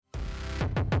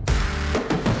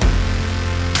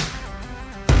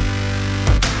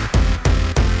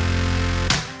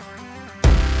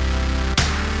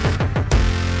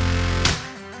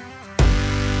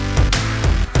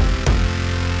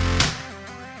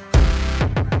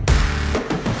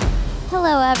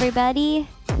everybody.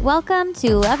 Welcome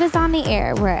to Love is on the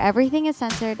Air, where everything is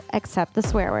censored except the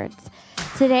swear words.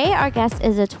 Today, our guest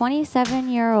is a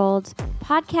 27-year-old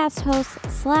podcast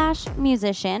host /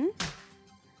 musician,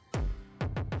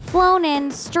 flown in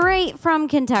straight from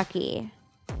Kentucky.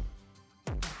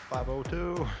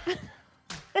 502.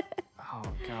 Oh,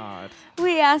 God.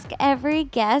 We ask every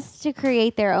guest to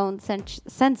create their own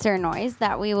censor noise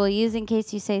that we will use in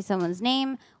case you say someone's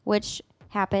name, which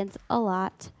happens a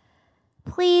lot.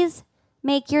 Please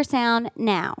make your sound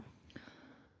now.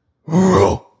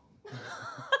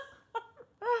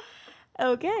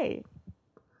 Okay.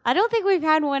 I don't think we've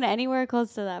had one anywhere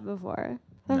close to that before.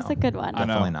 That was a good one.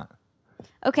 Definitely not.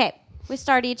 Okay. We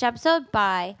start each episode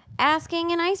by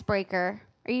asking an icebreaker.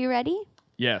 Are you ready?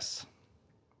 Yes.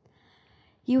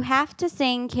 You have to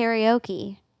sing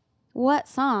karaoke. What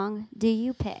song do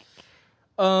you pick?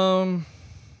 Do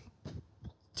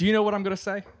you know what I'm going to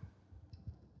say?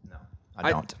 No,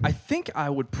 I don't. I think I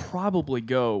would probably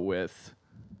go with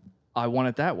I Want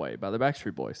It That Way by the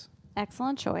Backstreet Boys.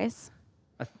 Excellent choice.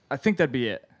 I think that'd be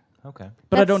it. Okay.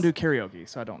 But I don't do karaoke,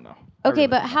 so I don't know. Okay,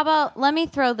 but how about, let me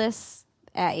throw this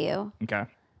at you. Okay.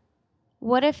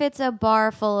 What if it's a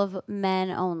bar full of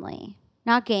men only?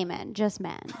 Not gay men, just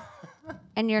men.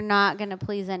 And you're not going to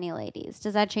please any ladies.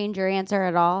 Does that change your answer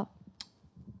at all?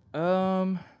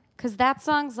 Because that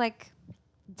song's like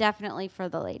definitely for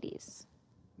the ladies.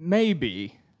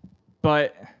 Maybe,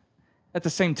 but at the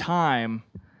same time,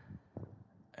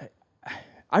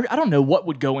 I don't know what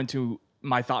would go into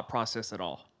my thought process at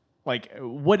all. Like,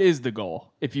 what is the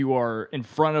goal? If you are in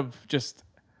front of just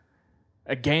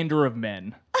a gander of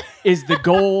men, is the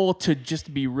goal to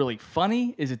just be really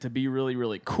funny? Is it to be really,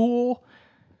 really cool?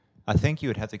 I think you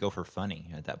would have to go for funny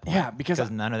at that point. Yeah,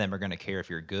 because none of them are going to care if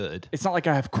you're good. It's not like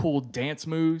I have cool dance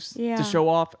moves Yeah. to show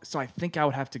off, so I think I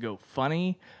would have to go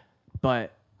funny,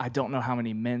 but I don't know how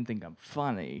many men think I'm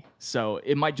funny, so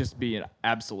it might just be an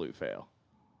absolute fail.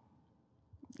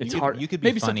 It's hard. You could be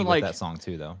maybe funny something with like that song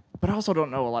too, though. But I also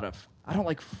don't know I don't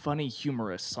like funny,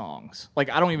 humorous songs. Like,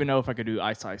 I don't even know if I could do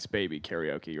Ice Ice Baby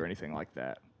karaoke or anything like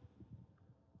that.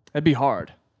 That'd be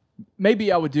hard.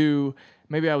 Maybe I would do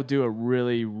a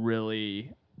really,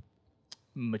 really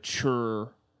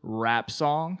mature rap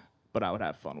song, but I would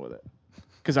have fun with it.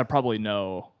 Because I probably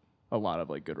know a lot of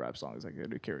like good rap songs I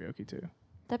could do karaoke too.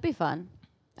 That'd be fun.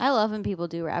 I love when people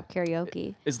do rap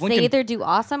karaoke. Is They Linkin- either do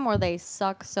awesome or they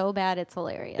suck so bad it's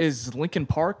hilarious. Is Linkin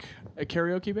Park a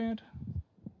karaoke band?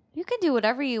 You can do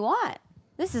whatever you want.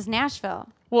 This is Nashville.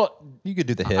 Well, You could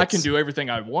do the hits. I can do everything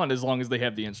I want as long as they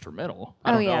have the instrumental.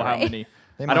 I Oh, don't yeah, know how right. many.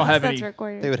 They I don't might- have That's any.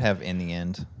 required. They would have In the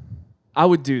End. I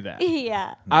would do that.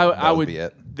 Yeah. I That would. would be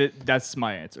it. That's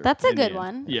my answer. That's a in the good end.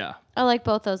 one. Yeah. I like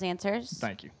both those answers.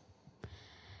 Thank you.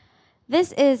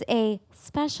 This is a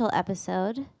special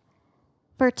episode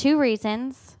for two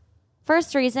reasons.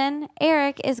 First reason,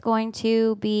 Eric is going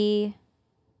to be,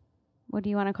 what do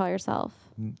you want to call yourself?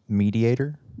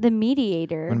 Mediator? The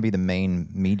mediator. I'm going to be the main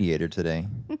mediator today.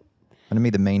 I'm going to be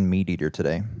the main meat eater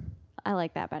today. I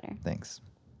like that better. Thanks.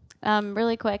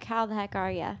 Really quick, how the heck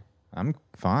are you? I'm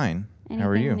fine. Anything How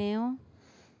are you? new?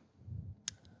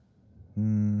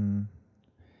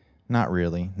 Not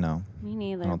really. No. Me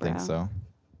neither, I don't bro. think so.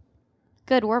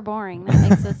 Good, we're boring. That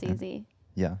makes this easy.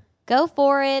 Yeah. Go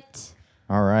for it.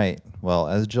 All right. Well,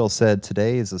 as Jill said,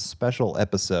 today is a special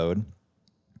episode.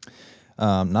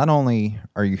 Not only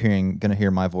are you going to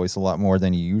hear my voice a lot more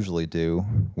than you usually do,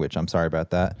 which I'm sorry about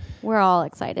that, We're all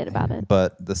excited about it.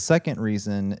 but the second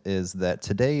reason is that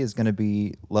today is going to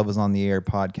be Love is on the Air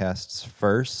podcast's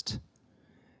first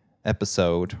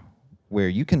episode where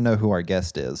you can know who our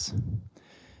guest is.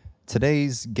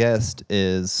 Today's guest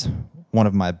is one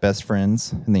of my best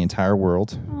friends in the entire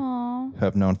world, Aw. who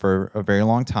I've known for a very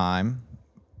long time,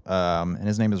 and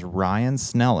his name is Ryan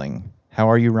Snelling. How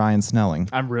are you, Ryan Snelling?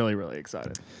 I'm really, really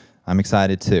excited. I'm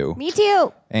excited too. Me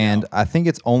too. And I think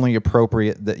it's only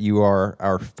appropriate that you are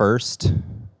our first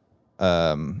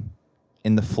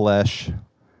in the flesh,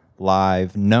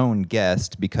 live, known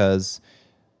guest because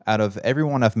out of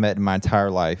everyone I've met in my entire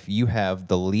life, you have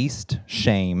the least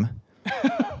shame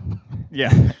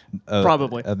Yeah. of,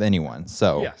 Probably. of anyone.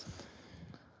 So Yes.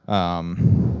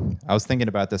 I was thinking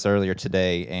about this earlier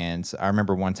today, and I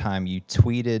remember one time you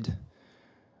tweeted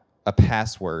a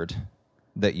password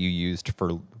that you used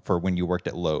for when you worked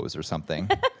at Lowe's or something.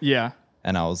 Yeah.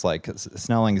 And I was like,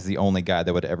 Snelling is the only guy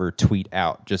that would ever tweet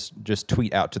out, just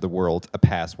tweet out to the world a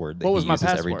password that What he was my uses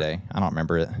every password? day. I don't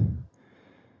remember it.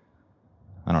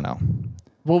 I don't know.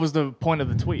 What was the point of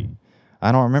the tweet?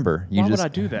 I don't remember. Why would I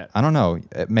do that? I don't know.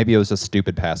 Maybe it was a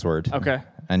stupid password. Okay.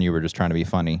 And you were just trying to be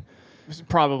funny.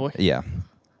 Probably. Yeah.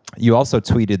 You also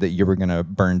tweeted that you were going to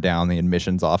burn down the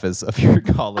admissions office of your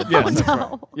college. Yes, once. that's no.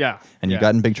 right. Yeah. And you yeah.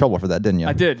 got in big trouble for that, didn't you?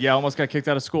 I did. Yeah, I almost got kicked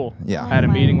out of school. Yeah. I had a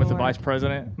Oh, meeting my with the Lord. vice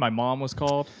president. My mom was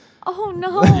called. Oh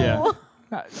no. Yeah.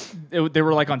 They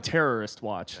were like on terrorist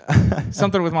watch.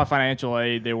 Something with my financial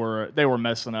aid, they were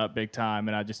messing up big time,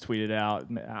 and I just tweeted out,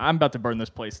 "I'm about to burn this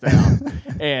place down."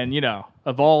 And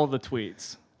of all the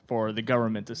tweets for the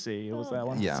government to see, it was that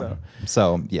one. Yeah.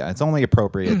 So, yeah, it's only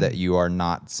appropriate that you are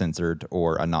not censored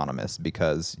or anonymous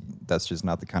because that's just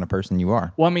not the kind of person you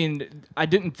are. Well, I mean, I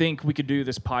didn't think we could do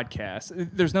this podcast.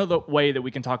 There's no way that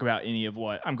we can talk about any of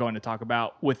what I'm going to talk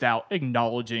about without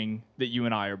acknowledging that you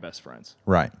and I are best friends.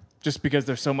 Right. Just because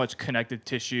there's so much connective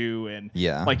tissue and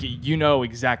Yeah. like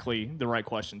exactly the right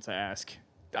questions to ask.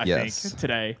 I Yes. think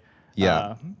today.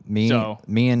 Yeah.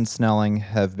 Me and Snelling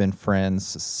have been friends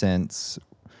since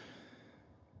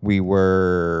we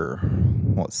were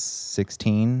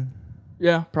 16.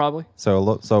 Yeah, probably.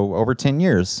 So over 10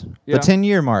 years. Yeah. The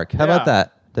 10-year mark. How about Yeah.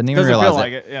 that? Didn't even Doesn't realize feel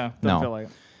like it. Yeah, doesn't No. feel like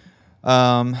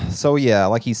it. So yeah,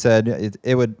 like he said,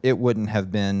 it wouldn't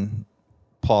have been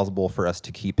plausible for us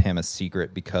to keep him a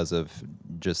secret because of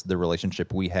just the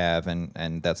relationship we have,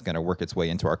 and that's going to work its way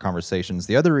into our conversations.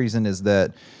 The other reason is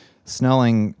that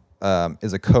Snelling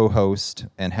is a co-host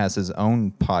and has his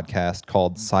own podcast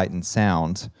called Sight and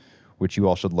Sound, which you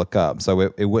all should look up. So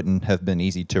it wouldn't have been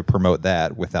easy to promote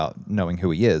that without knowing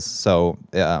who he is. So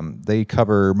they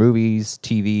cover movies,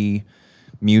 TV,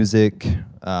 music,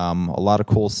 a lot of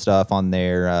cool stuff on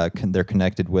there. They're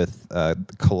connected with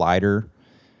Collider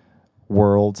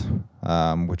World,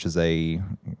 which is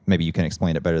maybe you can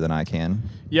explain it better than I can.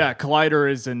 Yeah,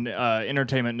 Collider is an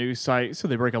entertainment news site, so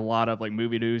they break a lot of like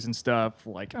movie news and stuff.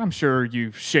 Like I'm sure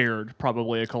you've shared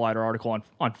probably a Collider article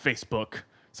on Facebook,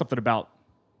 something about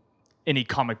any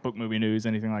comic book movie news,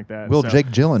 anything like that. Will So- Jake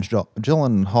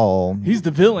Gyllenhaal He's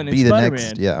the villain in be the Spider-Man.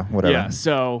 next? Yeah, whatever. Yeah,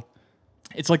 so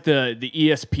it's like the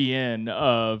ESPN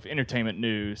of entertainment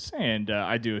news, and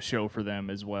I do a show for them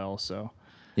as well. So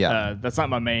Yeah. that's not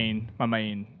my main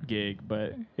gig,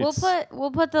 but it's, We'll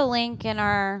put the link in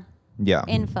our Yeah.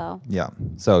 info. Yeah.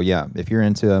 So yeah, if you're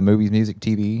into movies, music,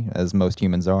 TV, as most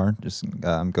humans are, just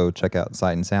go check out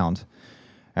Sight and Sound.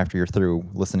 After you're through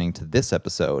listening to this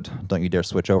episode, don't you dare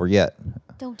switch over yet.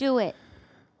 Don't do it.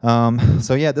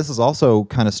 So yeah, this is also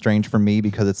kind of strange for me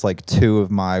because it's like two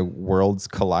of my worlds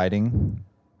colliding,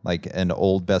 like an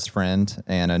old best friend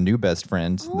and a new best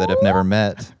friend that have never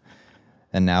met,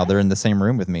 and now they're in the same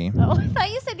room with me. Oh, I thought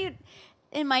you said you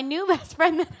and my new best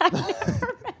friend that I've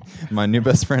never met. My new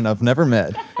best friend I've never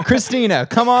met, Christina.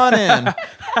 Come on in.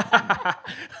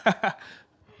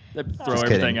 throw Just everything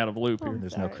kidding. out of loop here.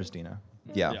 There's no Sorry. Christina.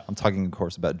 Yeah, Yeah. I'm talking, of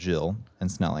course, about Jill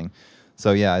and Snelling.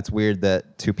 So yeah, it's weird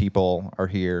that two people are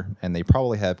here and they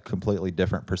probably have completely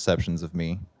different perceptions of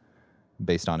me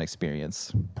based on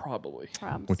experience, Probably.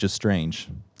 which is strange.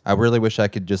 I really wish I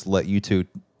could just let you two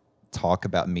talk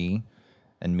about me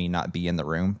and me not be in the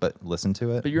room, but listen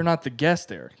to it. But you're not the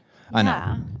guest, Eric. I know.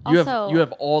 Yeah. You Also,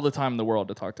 have all the time in the world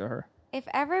to talk to her.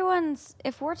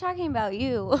 if we're talking about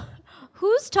you,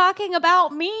 who's talking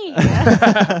about me?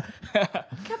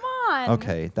 Come on.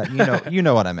 Okay, that you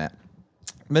know what I meant.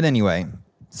 But anyway,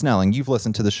 Snelling, you've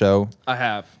listened to the show. I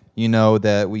have. You know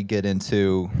that we get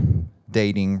into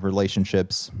dating,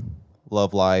 relationships,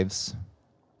 love lives,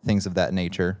 things of that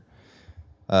nature.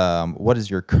 What is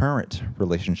your current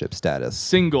relationship status?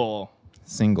 Single.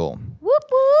 Single. Whoop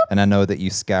whoop. And I know that you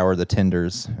scour the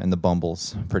Tinders and the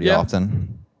Bumbles pretty Yeah.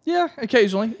 often. Yeah,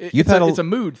 occasionally. You've had It's a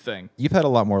mood thing. You've had a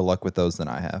lot more luck with those than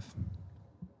I have.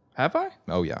 Have I? It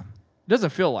Oh, yeah. doesn't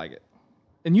feel like it.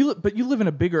 And but you live in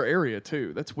a bigger area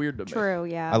too. That's weird to me. True,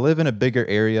 yeah. I live in a bigger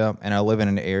area, and I live in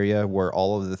an area where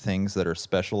all of the things that are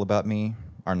special about me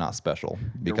are not special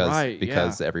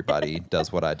because everybody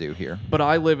does what I do here. But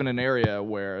I live in an area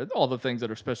where all the things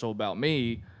that are special about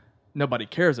me, nobody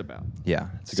cares about. Yeah,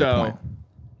 it's a good point.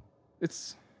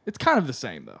 It's kind of the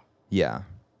same though. Yeah.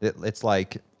 It's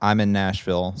like I'm in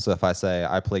Nashville, so if I say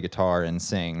I play guitar and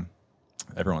sing,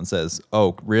 everyone says,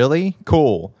 "Oh, really?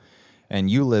 Cool." And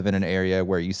you live in an area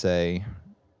where you say,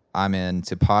 "I'm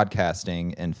into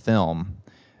podcasting and film,"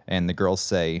 and the girls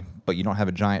say, "But you don't have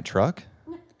a giant truck?"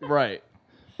 Right.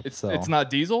 It's So- it's not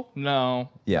diesel? No.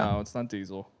 Yeah. No, it's not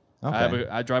diesel. Okay.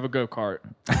 I drive a go-kart.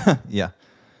 Yeah.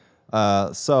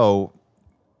 So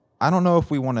I don't know if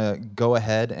we want to go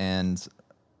ahead and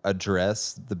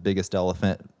address the biggest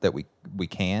elephant that we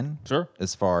can. Sure.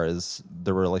 As far as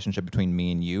the relationship between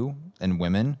me and you and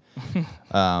women.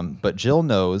 But Jill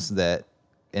knows that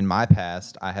in my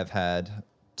past, I have had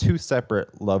two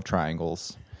separate love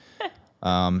triangles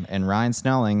And Ryan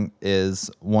Snelling is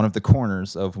one of the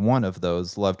corners of one of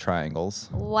those love triangles.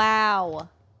 Wow.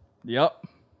 Yep.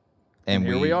 And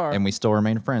here we are. And we still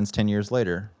remain friends 10 years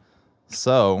later.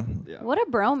 So, Yeah. What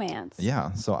a bromance.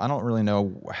 yeah. So I don't really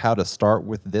know how to start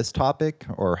with this topic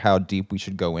or how deep we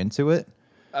should go into it.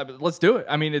 But let's do it.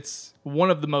 I mean, it's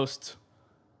one of the most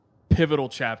pivotal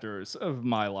chapters of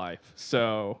my life.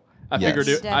 So I Yes. figured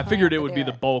it. I Definitely figured have it to would do be it.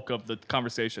 the bulk of the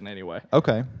conversation anyway.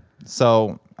 Okay.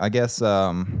 So I guess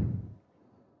in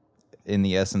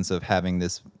the essence of having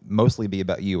this mostly be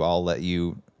about you, I'll let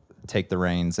you take the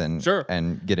reins and Sure.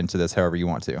 and get into this however you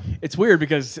want to. It's weird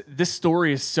because this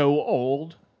story is so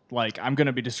old. Like, I'm going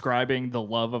to be describing the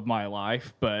love of my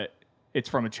life, but it's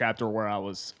from a chapter where I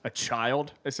was a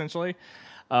child, essentially.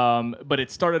 But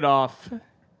it started off,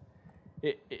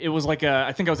 it was like,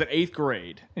 I think I was at 8th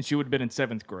grade, and she would have been in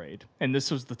 7th grade. And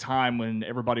this was the time when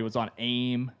everybody was on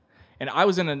AIM. And I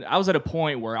was at a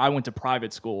point where I went to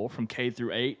private school from K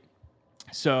through 8.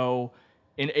 So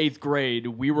in 8th grade,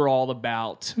 we were all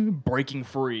about breaking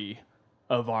free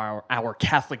of our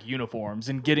Catholic uniforms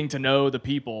and getting to know the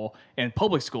people in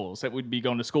public schools that we'd be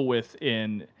going to school with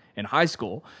in high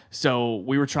school. So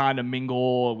we were trying to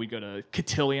mingle. We go to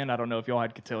cotillion. I don't know if y'all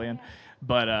had cotillion,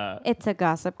 but It's a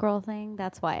Gossip Girl thing.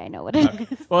 That's why I know what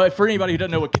it is. well, for anybody who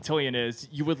doesn't know what cotillion is,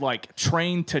 you would like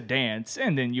train to dance,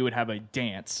 and then you would have a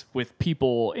dance with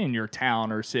people in your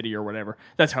town or city or whatever.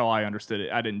 That's how I understood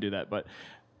it. I didn't do that, but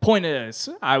point is,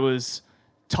 I was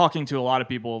talking to a lot of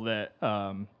people that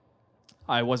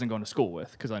I wasn't going to school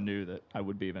with because I knew that I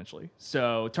would be eventually.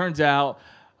 So it turns out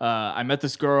I met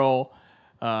this girl.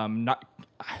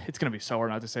 It's gonna be so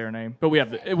hard not to say her name, but we have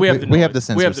the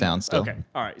censor sound still. Okay,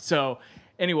 all right. So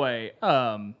anyway,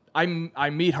 I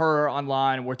meet her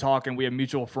online. We're talking. We have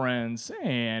mutual friends,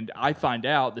 and I find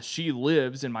out that she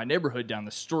lives in my neighborhood down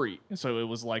the street. So it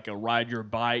was like a ride your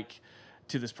bike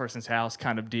to this person's house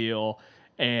kind of deal.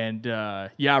 And I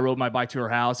rode my bike to her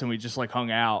house, and we just like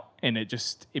hung out, and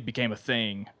it became a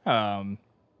thing.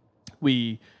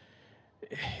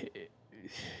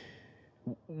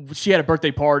 She had a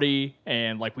birthday party,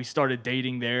 and like we started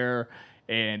dating there,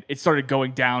 and it started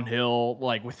going downhill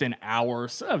like within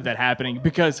hours of that happening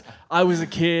because I was a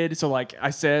kid. So like I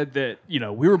said that,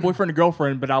 we were boyfriend and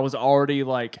girlfriend, but I was already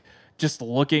like just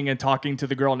looking and talking to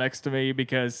the girl next to me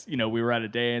because, we were at a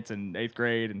dance in 8th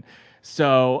grade. And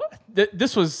so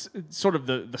this was sort of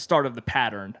the start of the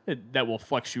pattern that will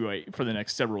fluctuate for the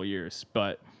next several years.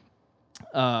 But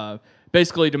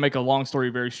basically, to make a long story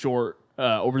very short,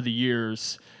 over the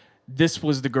years, this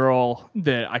was the girl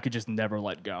that I could just never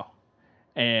let go.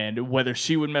 And whether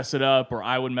she would mess it up or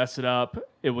I would mess it up,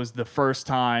 it was the first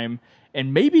time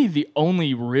and maybe the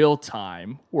only real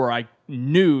time where I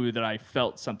knew that I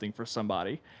felt something for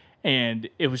somebody. And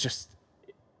it was just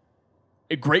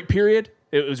a great period.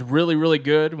 It was really, really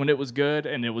good when it was good,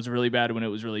 and it was really bad when it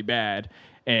was really bad.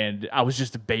 And I was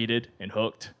just baited and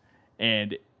hooked,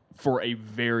 and for a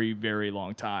very, very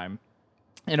long time.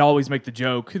 And I always make the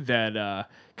joke that,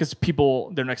 because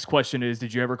their next question is,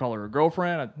 did you ever call her a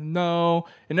girlfriend? No,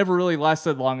 it never really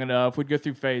lasted long enough. We'd go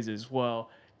through phases. Well,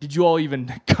 did you all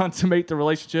even consummate the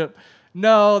relationship?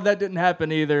 No, that didn't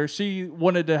happen either. She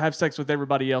wanted to have sex with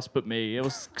everybody else but me. It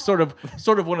was sort of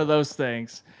one of those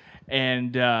things.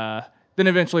 And then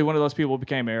eventually one of those people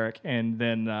became Eric. And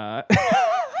then...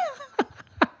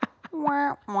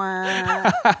 Wah,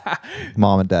 wah.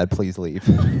 Mom and Dad, please leave.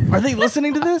 Are they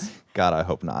listening to this? God, I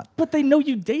hope not. But they know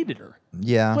you dated her.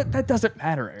 Yeah. But that doesn't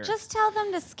matter, Eric. Just tell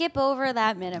them to skip over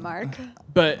that minute mark.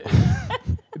 But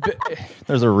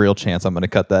There's a real chance I'm going to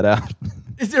cut that out.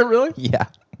 is there really? Yeah.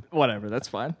 Whatever, that's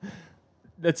fine.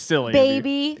 That's silly. of you.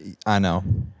 Baby. I know.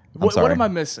 What sorry. am I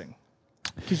missing?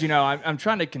 Because, I'm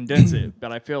trying to condense it,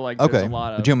 but I feel like there's Okay. a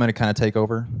lot of... Would you want me to kind of take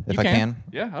over if You I can?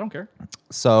 Yeah, I don't care.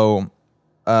 So,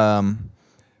 when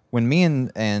me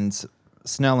and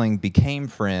Snelling became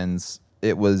friends,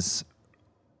 it was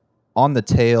on the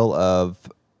tail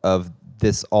of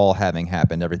this all having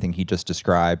happened, everything he just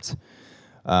described.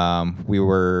 We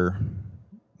were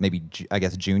maybe, I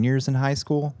guess, juniors in high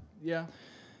school. Yeah.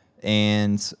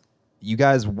 And you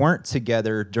guys weren't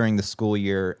together during the school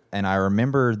year, and I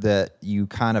remember that you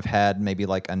kind of had maybe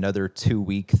like another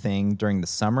 2-week thing during the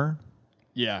summer,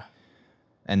 Yeah.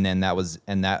 and then that was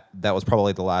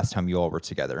probably the last time you all were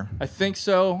together. I think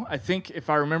so. I think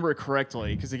if I remember it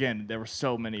correctly, because, again, there were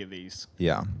so many of these.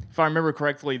 Yeah. If I remember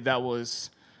correctly, that was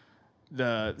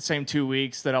the same 2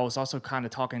 weeks that I was also kind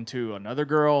of talking to another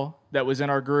girl that was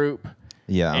in our group.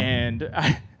 Yeah. And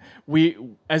we,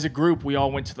 as a group, we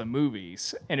all went to the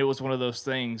movies, and it was one of those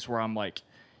things where I'm like,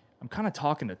 I'm kind of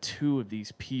talking to two of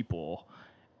these people,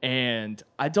 and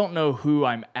I don't know who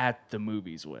I'm at the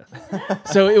movies with.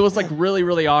 So it was like really,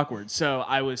 really awkward. So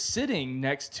I was sitting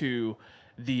next to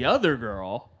the other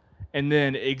girl, and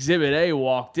then Exhibit A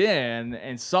walked in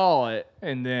and saw it,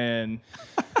 and then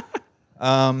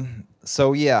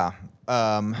So yeah,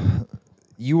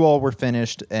 you all were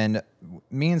finished, and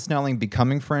me and Snelling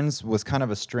becoming friends was kind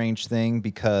of a strange thing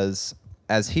because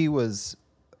as he was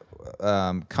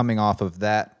coming off of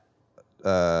that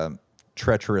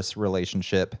treacherous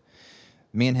relationship,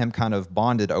 me and him kind of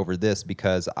bonded over this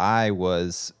because I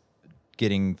was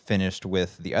getting finished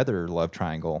with the other love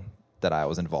triangle that I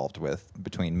was involved with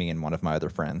between me and one of my other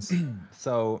friends.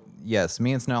 So yes,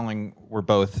 me and Snelling were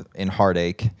both in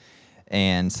heartache,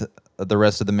 and the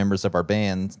rest of the members of our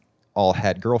band all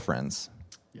had girlfriends.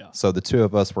 yeah. So the two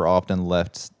of us were often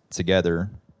left together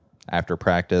after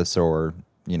practice or,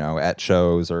 at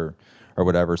shows or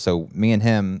whatever. So me and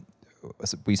him,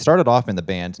 we started off in the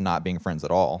band not being friends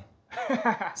at all.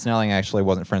 Snelling actually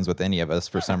wasn't friends with any of us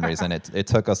for some reason. It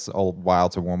took us a while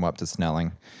to warm up to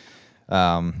Snelling.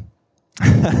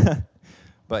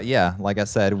 But yeah, like I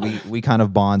said, we kind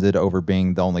of bonded over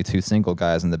being the only two single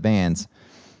guys in the band.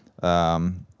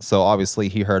 So obviously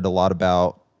he heard a lot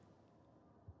about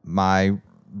my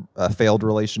failed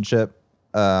relationship,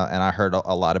 and I heard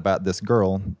a lot about this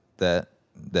girl that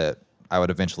I would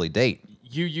eventually date.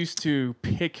 You used to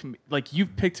pick me, like you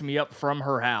picked me up from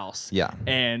her house. Yeah.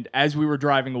 And as we were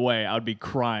driving away, I would be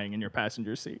crying in your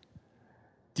passenger seat.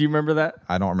 Do you remember that?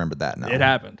 I don't remember that, no. It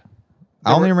happened.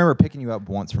 I only remember picking you up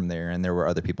once from there, and there were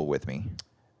other people with me.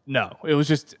 No, it was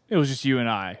just you and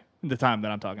I. The time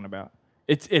that I'm talking about,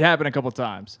 it happened a couple of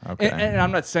times. Okay. And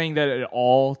I'm not saying that at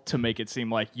all to make it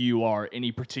seem like you are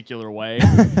any particular way,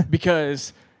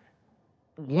 because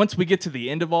once we get to the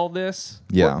end of all this,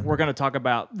 Yeah. we're going to talk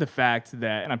about the fact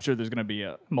that, and I'm sure there's going to be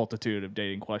a multitude of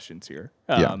dating questions here.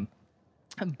 Yeah.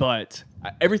 But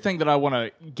everything that I want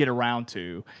to get around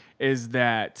to is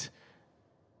that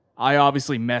I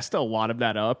obviously messed a lot of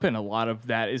that up, and a lot of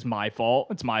that is my fault.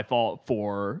 It's my fault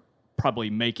for probably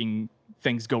making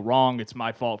things go wrong. It's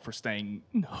my fault for staying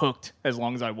hooked as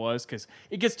long as I was, because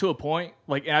it gets to a point,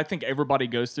 like, and I think everybody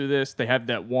goes through this. They have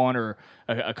that one or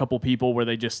a couple people where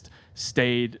they just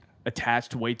stayed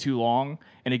attached way too long,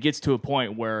 and it gets to a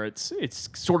point where it's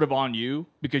sort of on you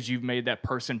because you've made that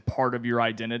person part of your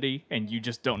identity, and you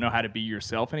just don't know how to be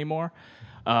yourself anymore.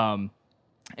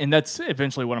 And that's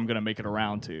eventually what I'm going to make it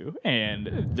around to.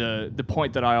 And the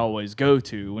point that I always go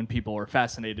to when people are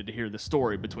fascinated to hear the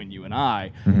story between you and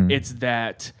I, it's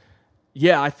that,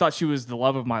 yeah, I thought she was the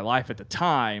love of my life at the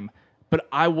time, but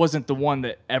I wasn't the one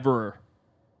that ever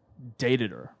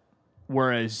dated her.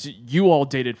 Whereas you all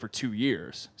dated for 2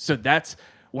 years. So that's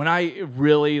when I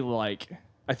really,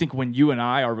 I think when you and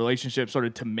I, our relationship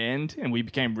started to mend and we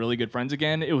became really good friends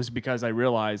again, it was because I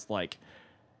realized,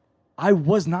 I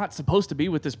was not supposed to be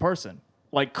with this person.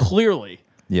 Clearly.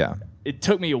 Yeah. It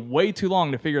took me way too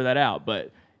long to figure that out,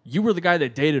 but you were the guy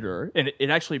that dated her, and it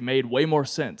actually made way more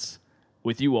sense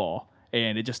with you all,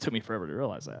 and it just took me forever to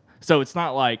realize that. So it's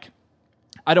not like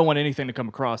I don't want anything to come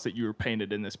across that you were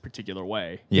painted in this particular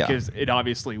way, because it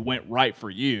obviously went right for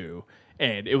you,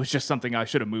 and it was just something I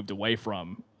should have moved away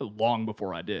from long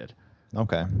before I did.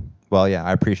 Okay. Well, yeah,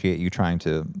 I appreciate you trying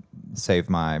to save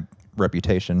my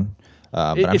reputation.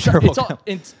 But I'm sure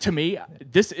and to me,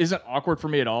 this isn't awkward for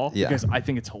me at all, because I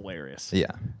think it's hilarious.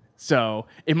 Yeah. So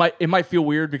it might feel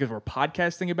weird because we're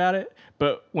podcasting about it,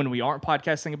 but when we aren't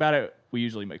podcasting about it, we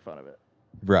usually make fun of it.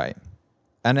 Right.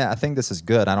 And I think this is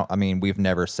good. We've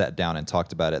never sat down and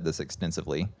talked about it this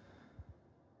extensively.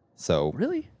 So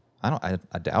Really? I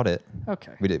doubt it.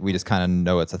 Okay. We just kind of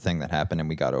know it's a thing that happened and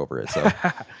we got over it. So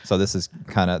so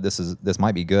this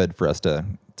might be good for us to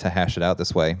hash it out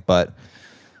this way. But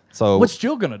so what's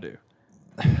Jill gonna do?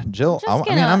 Jill, Just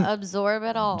gonna absorb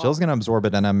it all. Jill's gonna absorb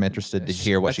it, and I'm interested to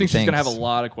hear what she thinks. I think she's gonna have a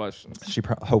lot of questions. She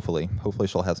hopefully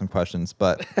she'll have some questions.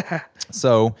 But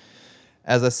so,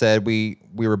 as I said, we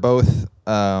were both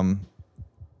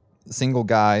single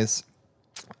guys,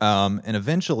 and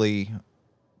eventually,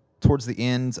 towards the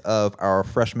end of our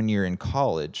freshman year in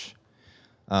college,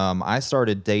 I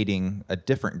started dating a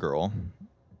different girl,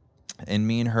 and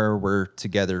me and her were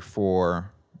together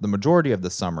for the majority of the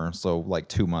summer, so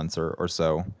 2 months or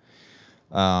so.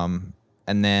 And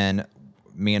then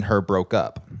me and her broke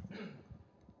up.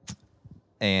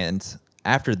 And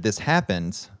after this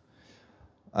happened,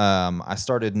 I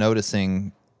started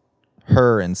noticing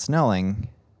her and Snelling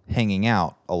hanging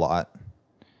out a lot.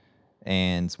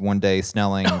 And one day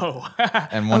Snelling...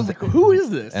 I was like, who is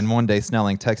this? And one day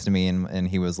Snelling texted me and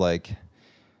he was like,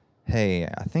 hey,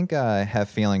 I think I have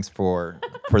feelings for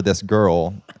this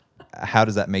girl. How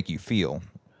does that make you feel?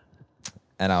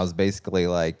 And I was basically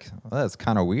like, well, that's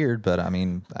kind of weird, but I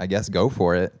mean, I guess go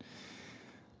for it.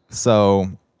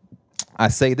 So I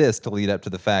say this to lead up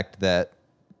to the fact that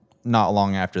not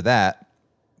long after that,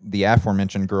 the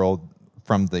aforementioned girl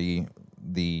from the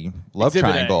love Exhibit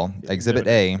A. triangle, Exhibit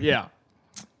A, Yeah.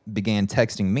 began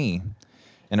texting me.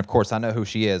 And of course, I know who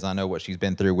she is. I know what she's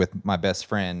been through with my best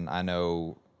friend. I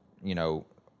know,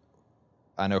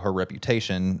 I know her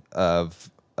reputation of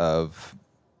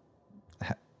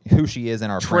who she is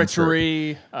in our friends group.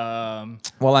 Treachery.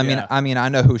 Well, I yeah. mean, I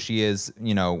know who she is.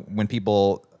 When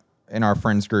people in our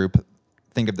friends group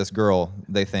think of this girl,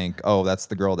 they think, oh, that's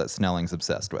the girl that Snelling's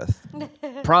obsessed with,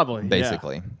 Probably.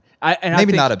 basically. I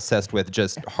Maybe think, not obsessed with,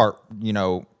 just heart.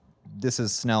 This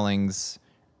is Snelling's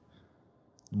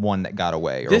one that got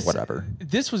away or whatever.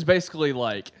 This was basically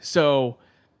like, so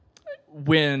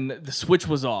when the switch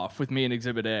was off with me and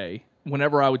Exhibit A,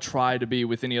 whenever I would try to be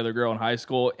with any other girl in high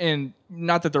school, and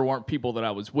not that there weren't people that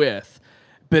I was with,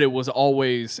 but it was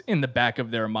always in the back of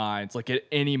their minds, like at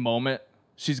any moment,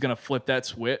 she's going to flip that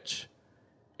switch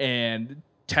and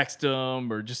text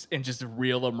them or just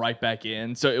reel them right back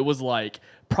in. So it was like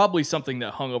probably something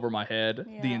that hung over my head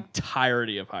the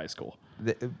entirety of high school.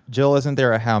 Jill, isn't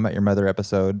there a How I Met Your Mother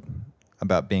episode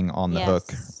about being on the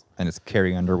hook? And it's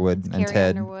Carrie Underwood and Carrie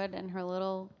Ted. Underwood and her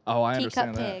little I teacup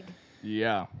understand that. pig.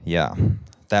 Yeah. Yeah,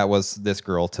 that was this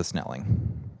girl to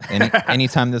Snelling.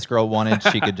 Anytime this girl wanted,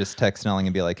 she could just text Snelling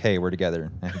and be like, "Hey, we're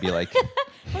together," and he'd be like,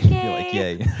 Okay. be like,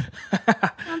 "Yay."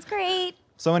 Sounds great.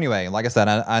 So anyway, like I said,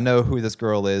 I know who this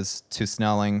girl is to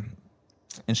Snelling,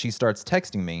 and she starts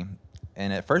texting me.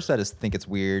 And at first, I just think it's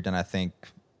weird, and I think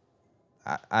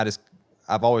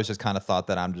I've always just kind of thought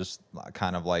that I'm just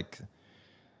kind of like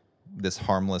this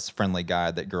harmless, friendly guy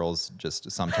that girls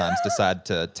just sometimes decide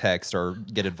to text or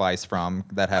get advice from.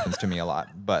 That happens to me a lot.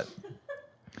 But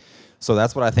so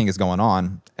that's what I think is going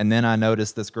on. And then I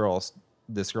notice this girl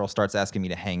starts asking me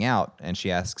to hang out, and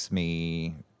she asks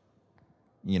me,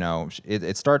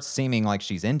 it starts seeming like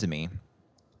she's into me.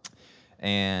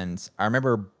 And I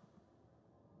remember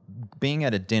being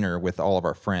at a dinner with all of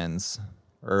our friends,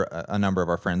 or a number of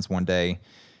our friends one day,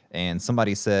 and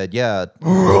somebody said, yeah,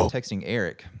 I'm texting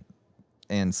Eric.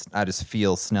 And I just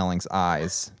feel Snelling's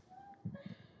eyes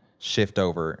shift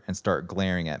over and start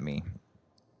glaring at me.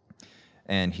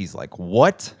 And he's like,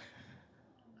 what?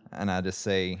 And I just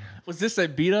say, Was this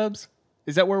at B-Dubs?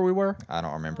 Is that where we were? I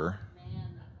don't remember.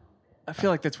 I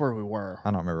feel like that's where we were.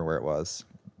 I don't remember where it was.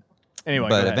 Anyway,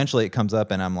 But eventually it comes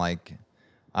up and I'm like,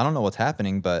 I don't know what's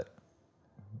happening, but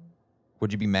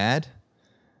would you be mad?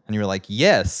 And you were like,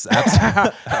 yes,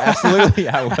 absolutely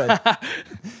I would.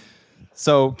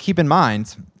 So keep in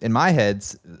mind, in my head,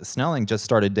 Snelling just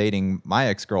started dating my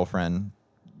ex-girlfriend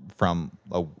from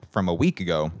a week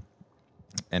ago.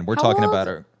 And we're talking about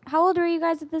her. How old were you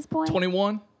guys at this point?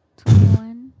 21?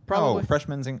 21. Probably. Oh,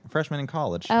 freshman in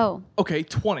college. Oh. Okay,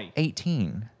 20.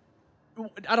 18.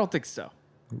 I don't think so.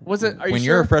 Was it? Are you When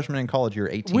sure? you're a freshman in college, you're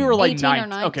 18. We were like 18 or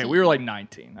 19. Okay, 19. we were like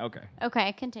 19. Okay.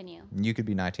 Okay, continue. You could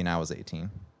be 19. I was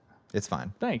 18. It's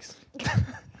fine. Thanks.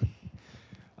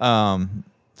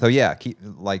 So yeah,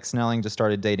 Snelling just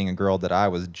started dating a girl that I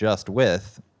was just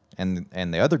with, and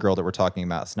the other girl that we're talking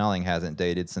about, Snelling hasn't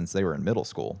dated since they were in middle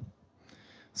school.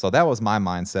 So that was my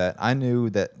mindset. I knew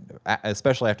that,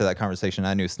 especially after that conversation,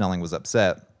 I knew Snelling was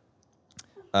upset.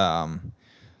 And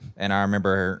I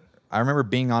remember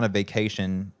being on a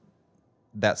vacation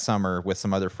that summer with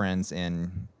some other friends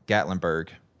in Gatlinburg,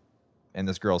 and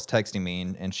this girl's texting me,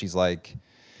 and she's like,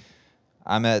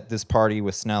 I'm at this party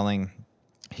with Snelling.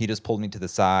 He just pulled me to the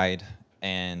side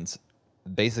and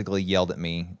basically yelled at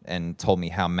me and told me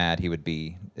how mad he would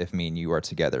be if me and you are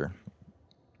together.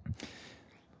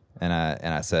 And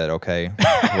I said, okay,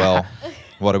 well,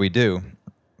 what do we do?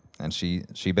 And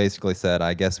she basically said,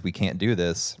 I guess we can't do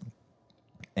this.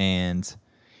 And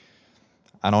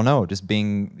I don't know, just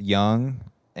being young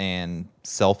and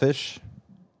selfish,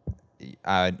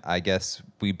 I guess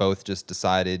we both just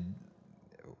decided,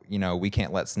 we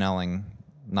can't let Snelling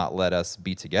not let us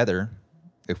be together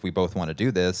if we both want to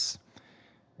do this.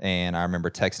 And I remember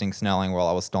texting Snelling while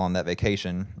I was still on that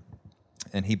vacation,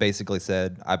 and he basically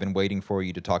said, I've been waiting for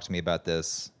you to talk to me about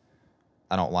this.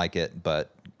 I don't like it,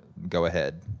 but go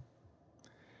ahead.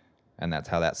 And that's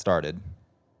how that started.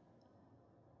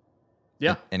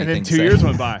 Yeah. And Anything then to 2 say? years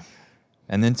went by.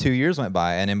 And then 2 years went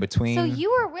by, and in between... So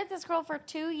you were with this girl for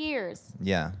 2 years.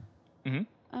 Yeah.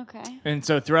 Okay. And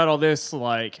so throughout all this,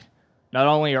 like, not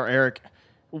only are Eric,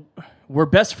 we're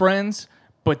best friends,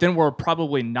 but then we're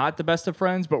probably not the best of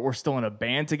friends, but we're still in a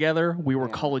band together. We were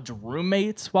college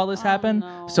roommates while this happened.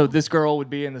 no. So this girl would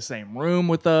be in the same room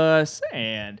with us,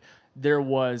 and there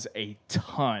was a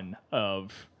ton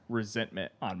of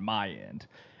resentment on my end.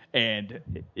 And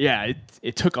yeah,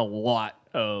 it took a lot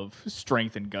of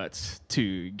strength and guts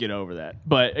to get over that.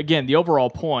 But again, the overall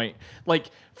point, like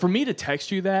for me to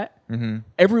text you that,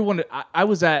 everyone, I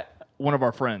was at one of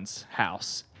our friends'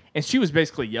 house, and she was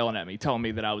basically yelling at me, telling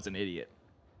me that I was an idiot.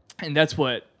 And that's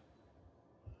what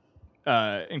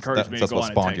encouraged me to That's go what on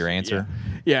and spawned text your you. answer.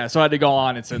 Yeah, so I had to go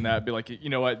on and send that, be like, you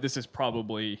know what, this is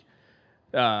probably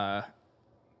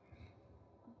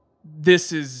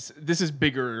this is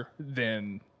bigger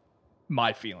than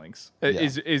my feelings.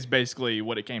 Is basically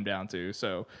what it came down to.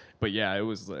 So, but yeah, it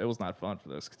was not fun for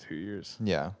those 2 years.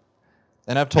 Yeah.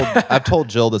 And I've told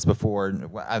Jill this before.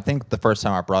 I think the first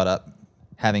time I brought up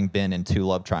having been in 2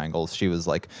 love triangles, she was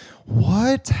like,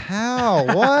 "What? How?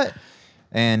 What?"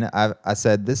 And I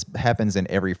said, "This happens in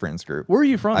every friends group." Where are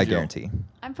you from, I Jill? guarantee.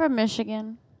 I'm from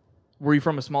Michigan. Were you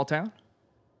from a small town?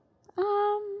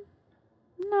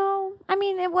 No. I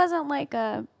mean, it wasn't like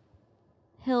a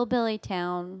hillbilly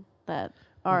town that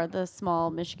are the small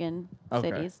Michigan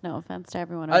Okay. cities. No offense to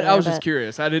everyone. I was just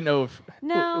curious. I didn't know if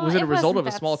No, was it a it result of wasn't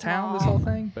a that small town. This small. whole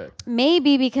thing, but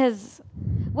Maybe because,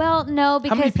 well, no, many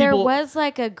because there people- was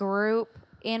like a group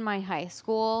in my high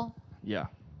school. yeah.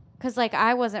 Because, like,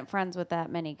 I wasn't friends with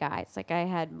that many guys. Like, I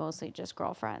had mostly just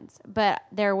girlfriends. But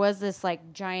there was this,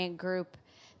 like, giant group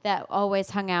that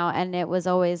always hung out. And it was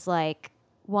always, like,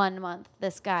 1 month,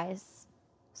 this guy's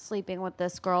sleeping with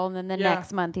this girl. And then the Yeah.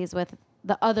 next month, he's with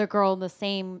the other girl in the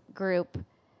same group.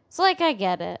 So, like, I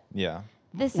get it. Yeah.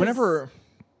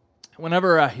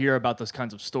 Whenever I hear about those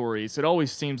kinds of stories, it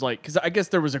always seems like, because I guess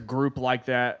there was a group like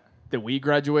that we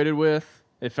graduated with.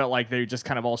 It felt like they just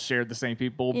kind of all shared the same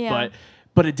people, Yeah.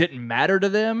 but it didn't matter to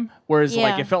them. Whereas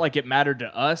like Yeah. it felt like it mattered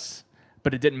to us,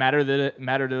 but it didn't matter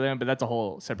to them. But that's a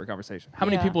whole separate conversation. How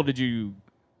many Yeah. people did you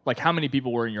like? How many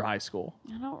people were in your high school?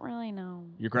 I don't really know.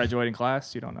 Your graduating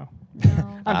class? You don't know.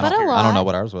 No. I'm But just a lot. I don't know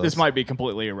what ours was. This might be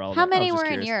completely irrelevant. How I many was were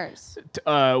just in curious.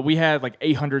 yours? We had like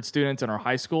 800 students in our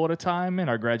high school at a time, and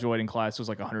our graduating class was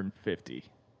like 150,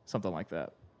 something like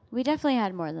that. We definitely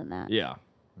had more than that. Yeah.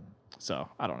 So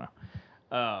I don't know.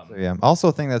 So, yeah. I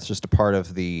also think that's just a part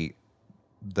of the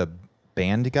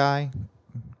band guy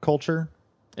culture.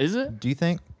 Is it? Do you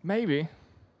think? Maybe.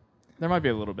 There might be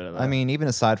a little bit of that. I mean, even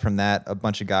aside from that, a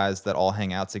bunch of guys that all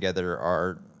hang out together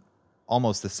are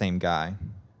almost the same guy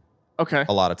okay.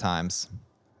 a lot of times.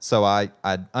 So I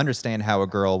understand how a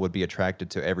girl would be attracted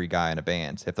to every guy in a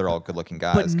band if they're all good-looking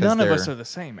guys. But 'cause none of they're- us are the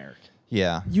same, Eric.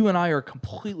 Yeah, You and I are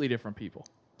completely different people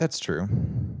that's true.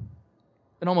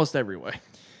 in almost every way.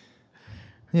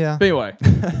 Yeah. But anyway,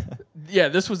 yeah,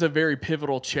 this was a very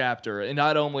pivotal chapter, and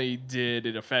not only did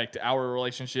it affect our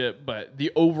relationship, but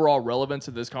the overall relevance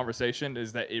of this conversation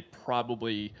is that it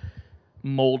probably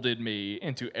molded me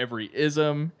into every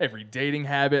ism, every dating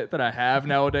habit that I have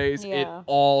nowadays. It Yeah.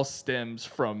 all stems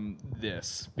from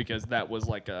this, because that was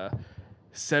like a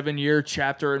 7-year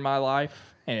chapter in my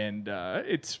life, and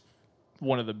it's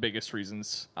one of the biggest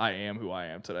reasons I am who I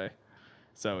am today.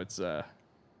 So it's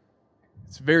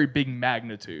very big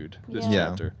magnitude, this Yeah.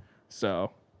 chapter.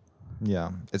 So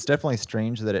Yeah, it's definitely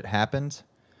strange that it happened.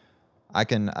 I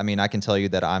can tell you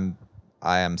that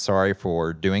I am sorry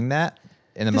for doing that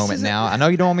in the This moment isn't- now. I know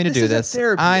you don't want me to this do isn't this.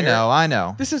 therapy, I Eric.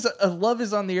 know. this is a Love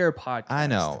is on the Air podcast. I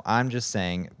know. I'm just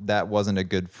saying that wasn't a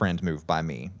good friend move by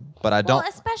me. But I Well, don't.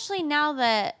 especially now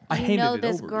that I you handed know it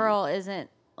this over to girl isn't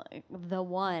like, the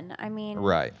one. I mean,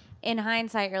 Right. in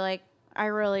hindsight, you're like, I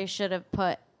really should have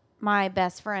put my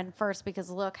best friend first because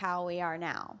look how we are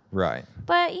now. Right.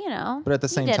 But you know. But at the you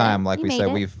same did time, it. like You we made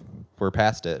said, it. we're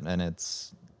past it, and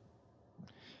it's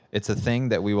a thing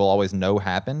that we will always know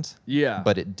happened. Yeah.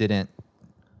 But it didn't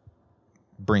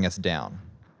bring us down.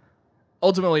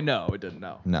 Ultimately, no, it didn't.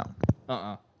 No. No.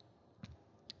 Uh-uh.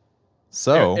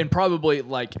 So And probably,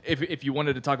 like, if you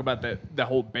wanted to talk about that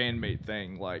whole bandmate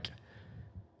thing, like,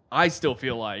 I still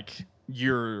feel like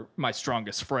you're my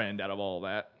strongest friend out of all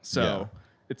that. So Yeah.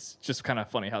 it's just kind of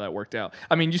funny how that worked out.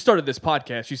 I mean, you started this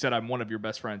podcast. You said I'm one of your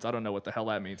best friends. I don't know what the hell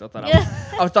that means. I thought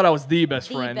I was the best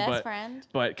The friend. best but, friend.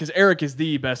 But because Eric is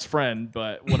the best friend,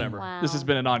 but whatever. Wow. This has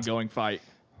been an ongoing fight.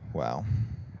 wow,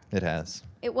 it has.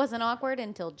 It wasn't awkward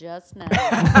until just now.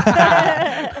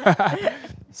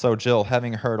 So Jill,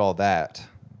 having heard all that,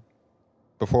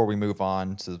 before we move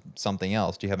on to something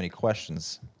else, do you have any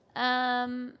questions?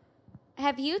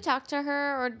 Have you talked to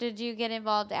her, or did you get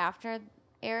involved after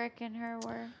Eric and her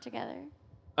were together?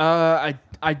 I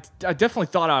definitely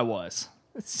thought I was.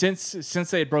 Since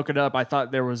they had broken up, I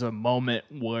thought there was a moment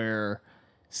where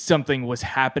something was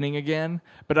happening again,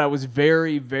 but I was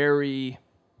very, very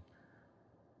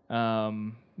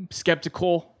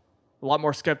skeptical a lot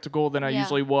more skeptical than I Yeah.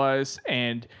 usually was.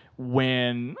 And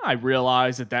when I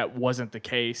realized that that wasn't the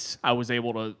case, I was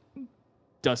able to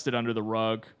dust it under the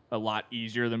rug a lot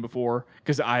easier than before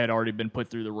because I had already been put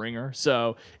through the ringer.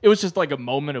 So it was just like a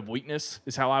moment of weakness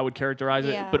is how I would characterize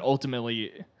it. Yeah. But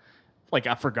ultimately, like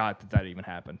I forgot that even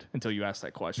happened until you asked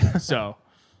that question. So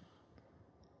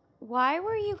Why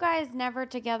were you guys never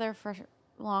together for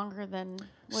longer than,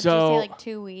 would you So- say, like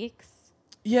 2 weeks?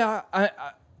 yeah,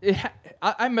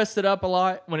 I messed it up a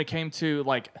lot when it came to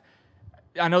like,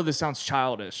 I know this sounds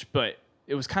childish, but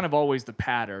it was kind of always the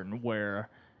pattern where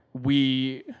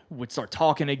we would start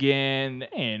talking again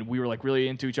and we were like really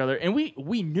into each other and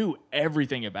we knew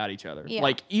everything about each other. Yeah.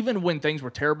 Like even when things were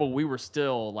terrible, we were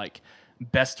still like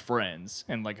best friends.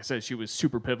 And like I said, she was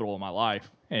super pivotal in my life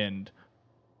and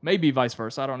maybe vice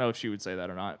versa. I don't know if she would say that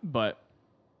or not, but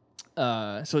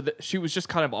she was just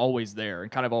kind of always there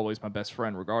and kind of always my best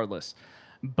friend regardless.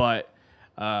 But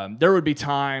there would be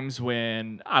times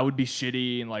when I would be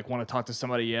shitty and like want to talk to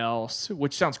somebody else,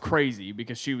 which sounds crazy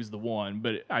because she was the one,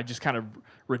 but I just kind of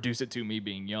reduce it to me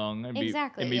being young and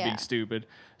Exactly, me yeah. being stupid.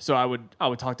 So I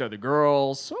would talk to other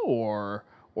girls or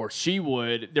she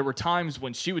would. There were times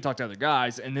when she would talk to other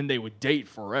guys and then they would date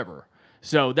forever.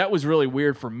 So that was really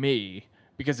weird for me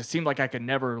because it seemed like I could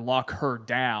never lock her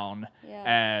down Yeah.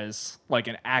 as like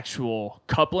an actual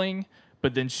coupling,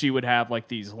 but then she would have like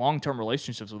these long-term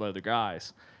relationships with other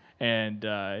guys. And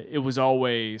it was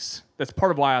always, that's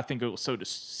part of why I think it was so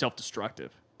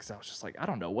self-destructive because I was just like, I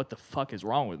don't know what the fuck is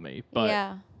wrong with me. But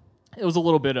Yeah. it was a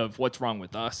little bit of what's wrong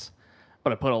with us,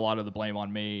 but I put a lot of the blame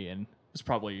on me and it was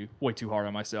probably way too hard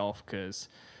on myself because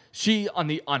she,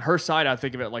 on her side, I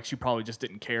think of it like she probably just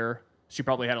didn't care. She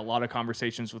probably had a lot of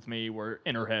conversations with me where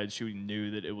in her head she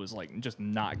knew that it was like just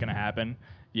not going to happen.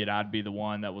 Yet I'd be the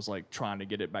one that was like trying to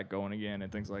get it back going again and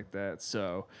things like that.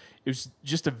 So it was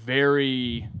just a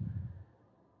very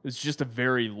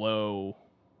low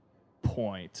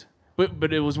point.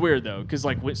 But it was weird though, because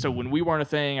like so when we weren't a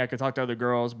thing, I could talk to other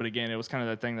girls. But again, it was kind of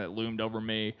that thing that loomed over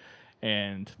me,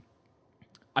 and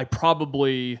I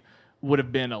probably would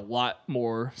have been a lot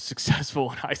more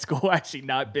successful in high school, actually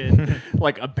not been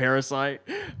like a parasite.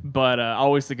 But I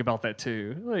always think about that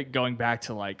too. Like going back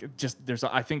to like just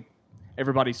I think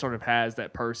everybody sort of has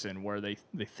that person where they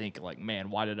think like,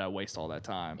 man, why did I waste all that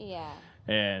time? Yeah.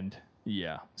 And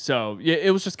yeah, so yeah, it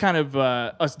was just kind of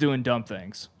us doing dumb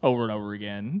things over and over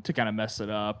again to kind of mess it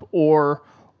up, or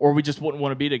we just wouldn't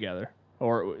want to be together,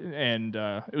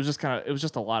 it was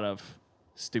just a lot of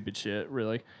stupid shit,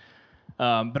 really.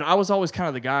 But I was always kind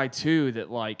of the guy too that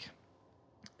like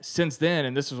since then,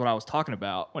 and this is what I was talking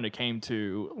about when it came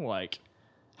to like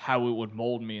how it would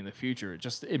mold me in the future.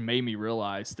 It made me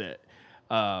realize that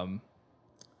I'm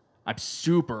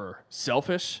super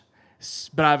selfish,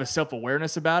 but I have a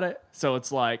self-awareness about it. So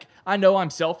it's like I know I'm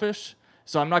selfish,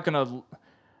 so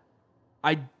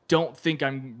I don't think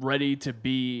I'm ready to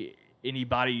be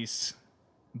anybody's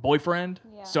boyfriend.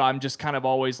 Yeah. So I'm just kind of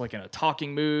always like in a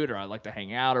talking mood, or I like to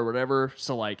hang out or whatever.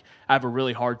 So like I have a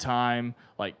really hard time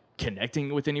like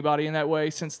connecting with anybody in that way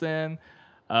since then.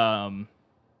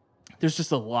 There's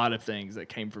just a lot of things that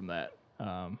came from that.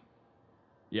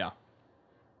 Yeah.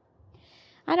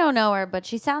 I don't know her, but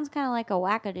she sounds kind of like a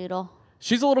wackadoodle.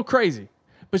 She's a little crazy,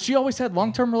 but she always had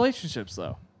long-term relationships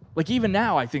though. Like even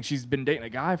now, I think she's been dating a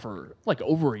guy for like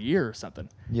over a year or something.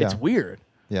 Yeah. It's weird.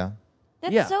 Yeah.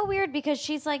 That's Yeah. so weird because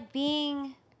she's like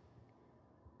being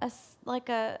like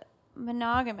a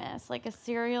monogamous, like a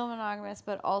serial monogamous,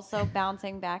 but also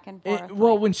bouncing back and forth.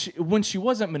 Well, like- when she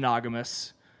wasn't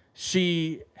monogamous,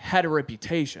 she had a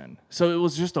reputation. So it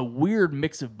was just a weird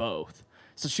mix of both.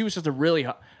 So she was just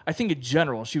I think in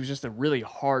general, she was just a really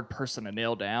hard person to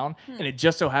nail down. And it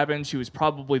just so happened she was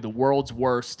probably the world's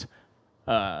worst,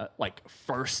 like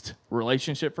first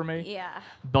relationship for me. yeah.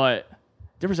 But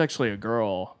there was actually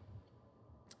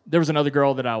there was another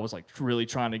girl that I was like really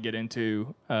trying to get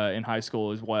into in high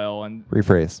school as well. And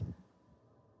Rephrase.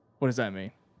 what does that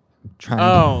mean? Trying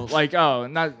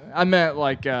I meant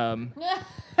like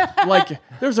like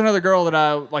there was another girl that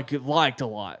I like liked a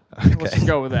lot. Let's just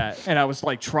go with that. And I was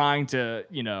like trying to,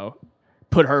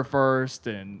 put her first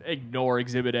and ignore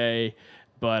Exhibit A,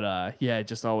 but yeah, it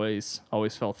just always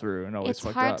fell through and always It's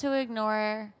fucked hard up. to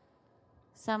ignore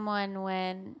someone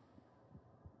when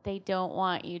they don't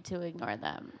want you to ignore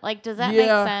them. Like, does that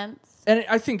Yeah. make sense? And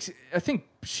I think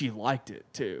she liked it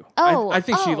too. Oh, I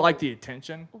think she oh. liked the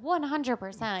attention.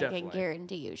 100%. I can Definitely.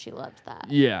 guarantee you she loved that.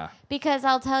 Yeah. Because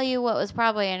I'll tell you what was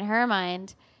probably in her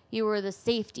mind. You were the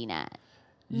safety net.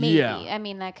 Maybe. Yeah. I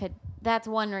mean, that's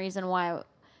one reason why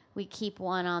we keep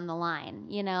one on the line,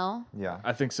 you know? Yeah.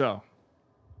 I think so.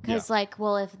 Because, like,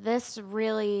 well, if this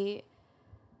really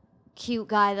cute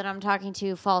guy that I'm talking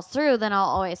to falls through, then I'll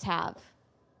always have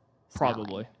Probably.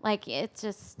 Snelling. Like, it's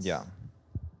just... Yeah.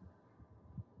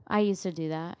 I used to do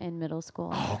that in middle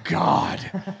school. Oh, God.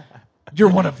 You're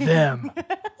one of them.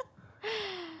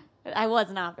 I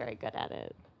was not very good at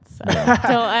it. So,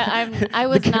 I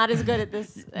was not as good at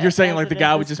this. You're saying as like the it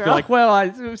guy is would this just be girl. like, well,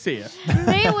 I see ya.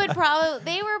 They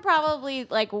were probably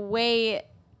like way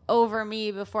over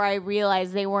me before I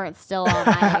realized they weren't still on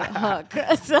my hook.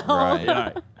 So Right.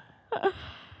 Yeah.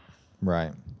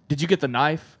 Right. Did you get the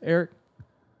knife, Eric?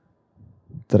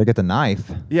 Did I get the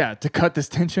knife? Yeah, to cut this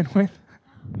tension with?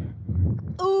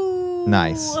 Ooh.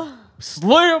 Nice.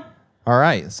 Slam! All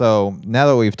right. So now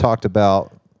that we've talked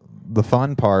about the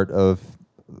fun part of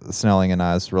Snelling and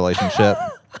I's relationship,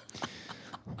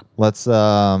 let's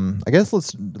try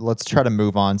to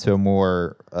move on to a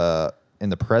more in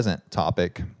the present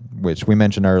topic, which we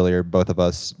mentioned earlier. Both of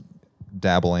us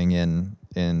dabbling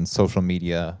in social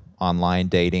media, online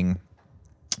dating.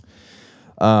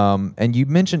 And you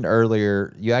mentioned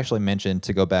earlier, you actually mentioned,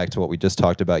 to go back to what we just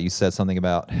talked about, you said something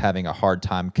about having a hard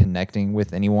time connecting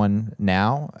with anyone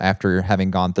now after having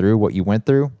gone through what you went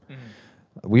through.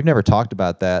 Mm-hmm. We've never talked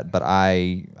about that, but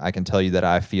I can tell you that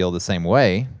I feel the same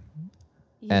way.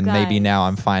 And maybe now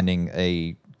I'm finding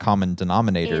a common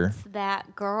denominator. It's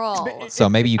that girl. So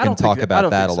maybe you can talk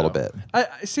about that a little bit. I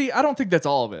don't think that's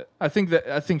all of it. I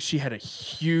think she had a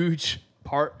huge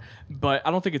part, but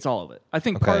I don't think it's all of it. I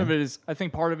think part of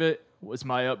it was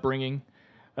my upbringing,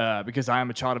 because I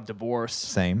am a child of divorce.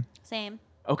 Same.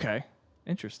 Okay,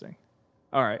 interesting.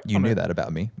 All right, You knew that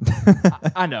about me.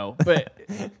 I know, but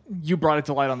you brought it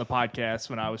to light on the podcast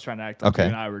when I was trying to act like Okay. you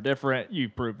and I were different. You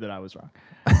proved that I was wrong,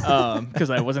 because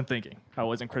I wasn't thinking. I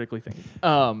wasn't critically thinking.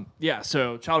 Yeah,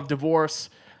 so child of divorce.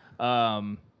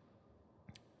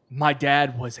 My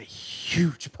dad was a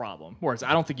huge problem, whereas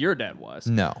I don't think your dad was.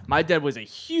 No. My dad was a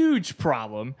huge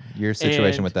problem. Your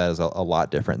situation And with that is a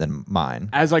lot different than mine.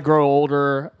 as I grow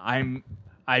older,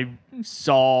 I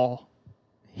saw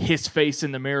his face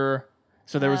in the mirror,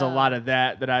 so there was a lot of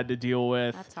that I had to deal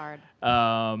with. That's hard.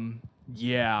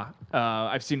 Yeah,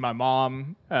 I've seen my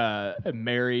mom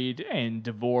married and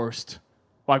divorced.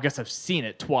 Well, I guess I've seen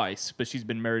it twice, but she's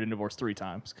been married and divorced 3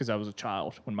 times because I was a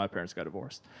child when my parents got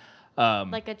divorced.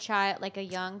 Like a child, like a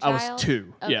young I child? was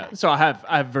 2. Okay. Yeah, so I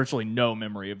have virtually no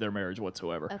memory of their marriage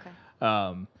whatsoever. Okay.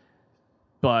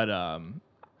 But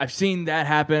I've seen that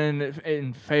happen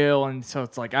and fail, and so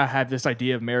it's like I have this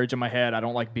idea of marriage in my head. I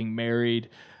don't like being married.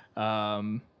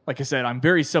 Like I said, I'm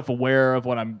very self-aware of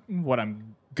what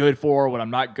I'm good for, what I'm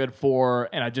not good for,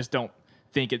 and I just don't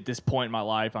think at this point in my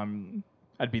life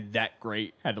I'd be that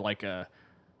great at like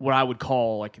what I would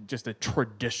call like just a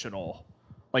traditional.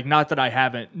 Like, not that I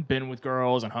haven't been with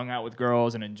girls and hung out with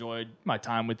girls and enjoyed my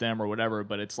time with them or whatever,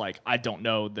 but it's like I don't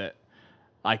know that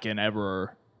I can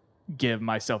ever give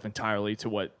myself entirely to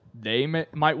what they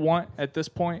might want at this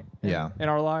point in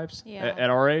our lives, at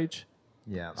our age.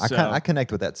 Yeah, So- I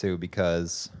connect with that too,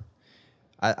 because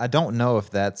I don't know if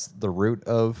that's the root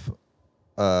of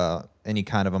any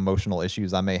kind of emotional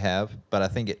issues I may have, but I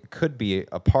think it could be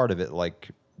a part of it, like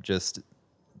just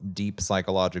deep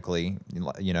psychologically,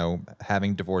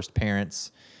 having divorced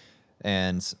parents.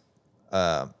 And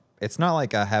it's not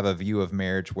like I have a view of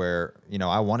marriage where,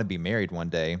 I want to be married one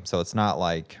day. So it's not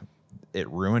like it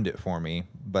ruined it for me,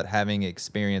 but having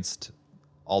experienced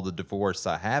all the divorce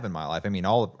I have in my life,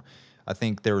 I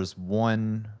think there was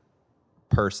one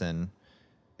person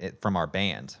from our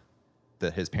band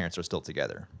that his parents are still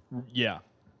together. Yeah.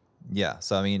 Yeah.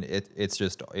 So,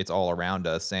 it's all around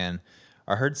us. And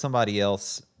I heard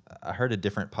a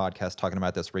different podcast talking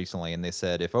about this recently, and they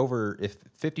said if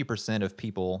 50% of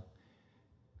people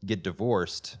get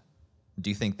divorced, do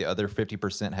you think the other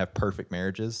 50% have perfect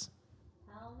marriages?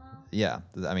 Hell no. Yeah.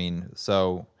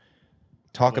 So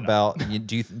talk about,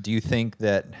 do you think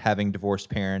that having divorced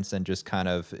parents and just kind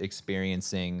of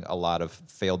experiencing a lot of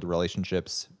failed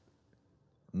relationships,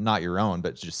 not your own,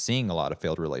 but just seeing a lot of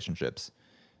failed relationships,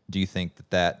 do you think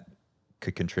that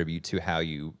could contribute to how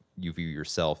you view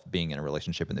yourself being in a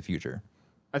relationship in the future?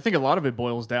 I think a lot of it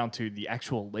boils down to the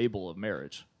actual label of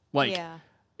marriage. Like, Yeah.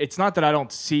 it's not that I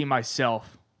don't see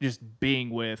myself just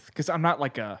being with, because I'm not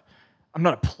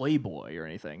a playboy or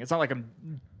anything. It's not like I'm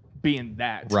being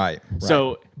that. Right.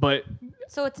 So, but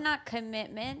So it's not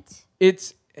commitment,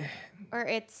 it's, or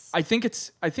it's... I think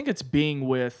it's being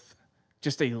with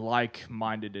just a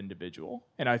like-minded individual.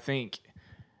 And I think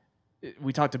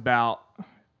we talked about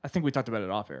it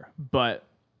off air, but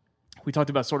we talked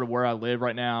about sort of where I live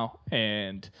right now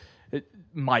and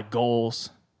my goals.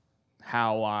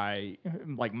 how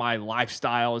my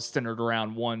lifestyle is centered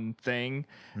around one thing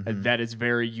that is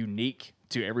very unique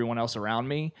to everyone else around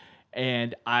me.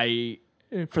 And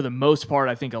for the most part,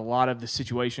 I think a lot of the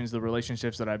situations, the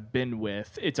relationships that I've been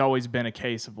with, it's always been a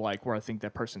case of like where I think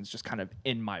that person's just kind of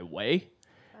in my way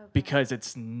because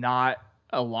it's not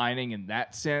aligning in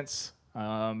that sense.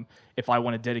 If I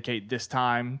want to dedicate this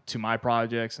time to my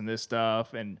projects and this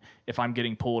stuff, and if I'm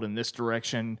getting pulled in this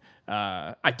direction,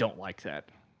 I don't like that.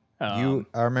 I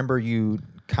remember you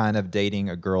kind of dating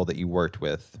a girl that you worked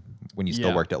with when you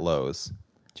still worked at Lowe's.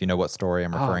 Do you know what story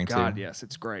I'm referring to? Yes,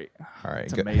 it's great. All right,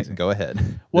 it's amazing. Go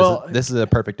ahead. Well, this is a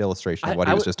perfect illustration of what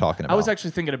he was just talking about. I was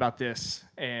actually thinking about this,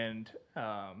 and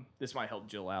this might help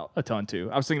Jill out a ton too.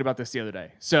 I was thinking about this the other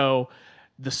day. So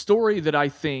the story that I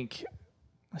think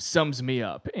sums me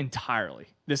up entirely.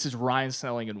 This is Ryan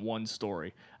Snelling in one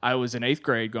story. I was in 8th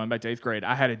grade, going back to 8th grade.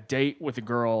 I had a date with a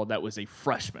girl that was a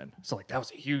freshman. So like that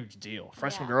was a huge deal.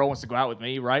 Freshman girl wants to go out with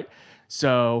me, right?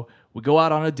 So we go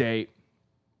out on a date.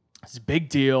 It's a big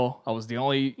deal. I was the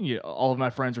only, all of my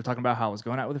friends were talking about how I was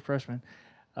going out with a freshman.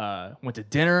 Went to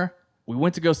dinner. We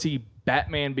went to go see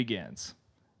Batman Begins.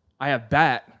 I have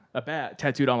a bat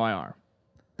tattooed on my arm.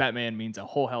 Batman means a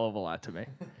whole hell of a lot to me.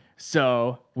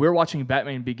 So we're watching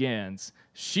Batman Begins.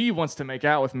 She wants to make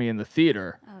out with me in the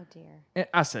theater. Oh, dear. And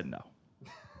I said no.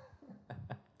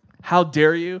 How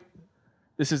dare you?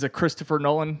 This is a Christopher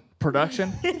Nolan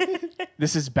production.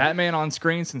 This is Batman on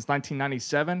screen since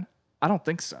 1997. I don't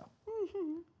think so.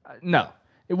 No.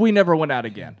 We never went out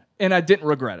again. And I didn't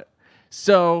regret it.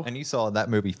 So, and you saw that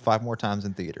movie 5 more times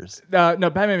in theaters. No,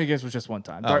 Batman Begins was just one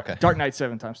time. Dark Knight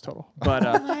 7 times total. But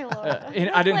my Lord. And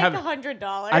I didn't have $100.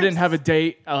 I didn't have a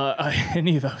date.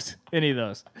 Any of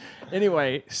those.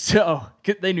 Anyway, so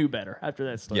they knew better after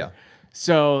that story. Yeah.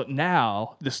 So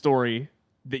now the story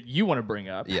that you want to bring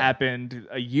up happened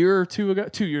a year or 2 ago,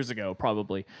 2 years ago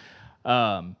probably.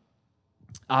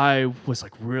 I was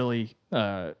like really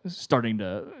starting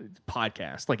to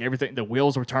podcast. Like everything, the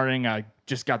wheels were turning. I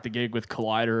just got the gig with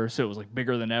Collider, so it was like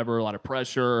bigger than ever, a lot of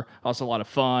pressure, also a lot of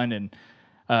fun. And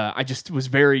I just was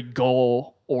very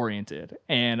goal oriented.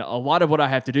 And a lot of what I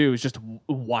have to do is just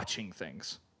watching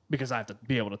things because I have to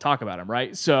be able to talk about them,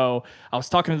 right? So I was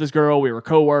talking to this girl. We were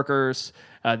coworkers.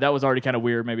 That was already kind of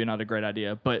weird, maybe not a great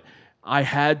idea. But I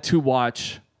had to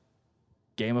watch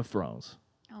Game of Thrones.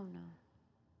 Oh, no.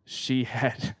 She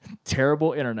had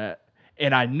terrible internet.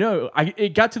 And I know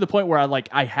it got to the point where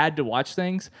I had to watch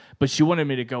things, but she wanted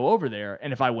me to go over there.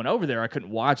 And if I went over there, I couldn't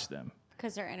watch them.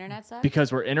 Because her internet sucked? Because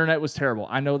her internet was terrible.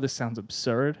 I know this sounds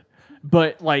absurd,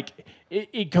 but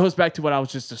it goes back to what I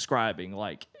was just describing.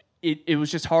 It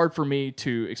was just hard for me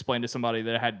to explain to somebody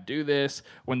that I had to do this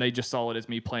when they just saw it as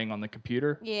me playing on the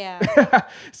computer. Yeah.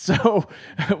 So,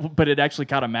 but it actually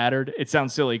kind of mattered. It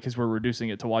sounds silly because we're reducing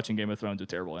it to watching Game of Thrones with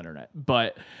terrible internet.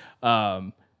 But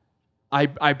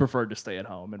I preferred to stay at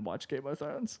home and watch Game of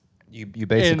Thrones. You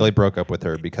basically broke up with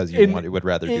her because you would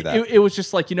rather do that. It was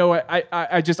just like, you know what?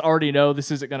 I just already know this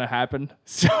isn't going to happen.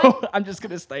 So I'm just going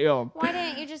to stay home. Why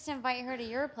didn't you just invite her to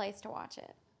your place to watch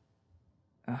it?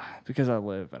 Because I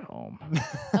live at home.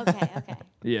 Okay.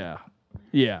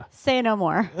 Yeah. Say no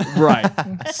more. Right.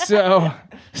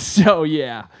 So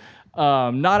yeah.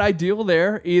 Not ideal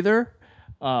there either.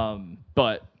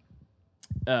 But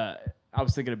I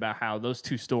was thinking about how those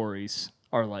two stories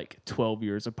are like 12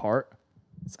 years apart.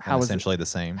 How essentially the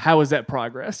same. How is that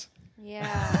progress?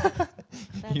 Yeah.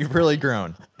 You've really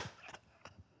grown.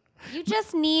 You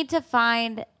just need to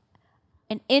find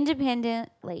an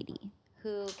independent lady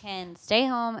who can stay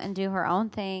home and do her own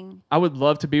thing. I would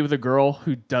love to be with a girl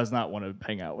who does not want to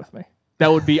hang out with me.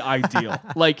 That would be ideal.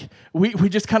 Like we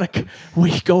just kind of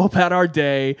we go about our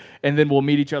day and then we'll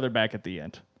meet each other back at the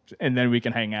end, and then we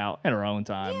can hang out in our own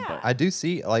time. Yeah. But I do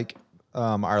see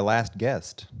our last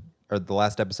guest or the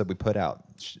last episode we put out.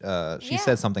 She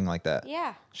said something like that.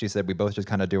 Yeah. She said we both just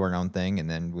kind of do our own thing and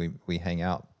then we hang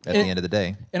out at the end of the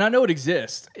day. And I know it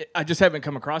exists. I just haven't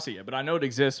come across it yet, but I know it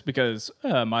exists because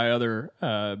my other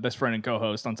best friend and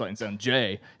co-host on Sight and Sound,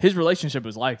 Jay, his relationship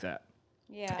was like that.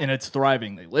 Yeah. And it's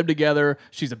thriving. They live together.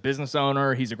 She's a business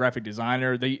owner. He's a graphic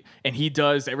designer. And he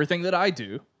does everything that I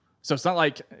do. So it's not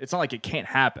like it can't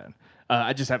happen.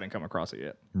 I just haven't come across it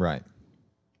yet. Right.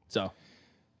 So.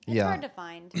 It's hard to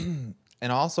find.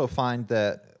 And I also find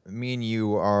that me and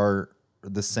you are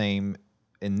the same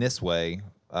in this way.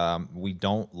 We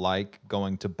don't like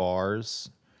going to bars,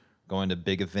 going to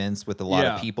big events with a lot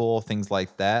of people, things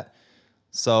like that.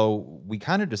 So we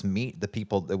kind of just meet the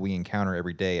people that we encounter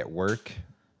every day at work,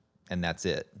 and that's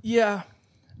it. Yeah,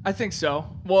 I think so.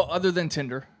 Well, other than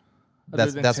Tinder.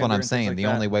 That's what I'm saying. The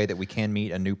only way that we can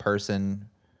meet a new person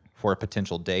for a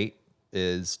potential date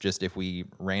is just if we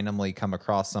randomly come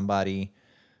across somebody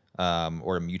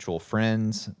or mutual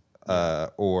friends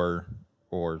or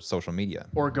social media.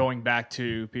 Or going back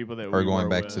to people that Or we going were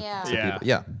back with. to Yeah. people.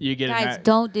 Yeah. You get in Guys, that-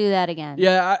 don't do that again.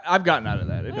 Yeah, I've gotten out of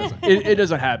that. It doesn't. It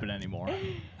doesn't happen anymore.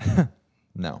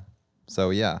 No.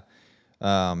 So yeah.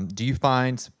 Do you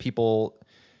find people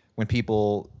when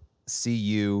people see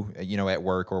you, at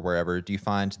work or wherever, do you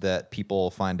find that people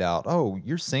find out, oh,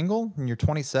 you're single and you're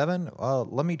 27?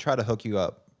 Let me try to hook you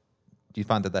up. Do you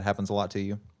find that happens a lot to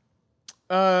you?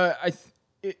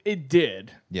 It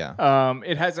did. Yeah.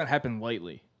 It hasn't happened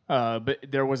lately. But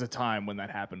there was a time when that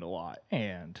happened a lot,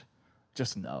 and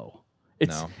just no.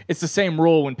 It's the same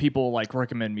rule when people like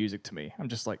recommend music to me. I'm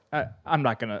just like, I'm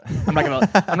not gonna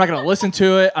listen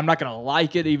to it. I'm not gonna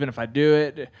like it, even if I do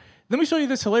it. Let me show you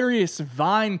this hilarious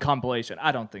Vine compilation.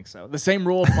 I don't think so. The same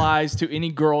rule applies to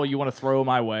any girl you want to throw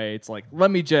my way. It's like,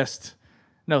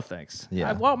 no thanks.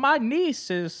 Yeah. Well, my niece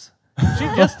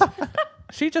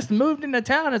she just moved into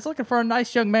town and is looking for a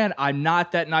nice young man. I'm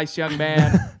not that nice young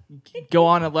man. Go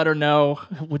on and let her know.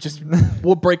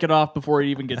 We'll break it off before it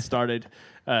even gets started.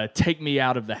 Take me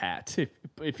out of the hat,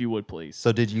 if you would, please.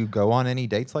 So did you go on any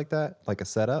dates like that? Like a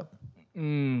setup?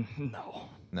 No.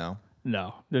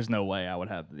 No. There's no way I would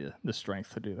have the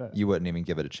strength to do that. You wouldn't even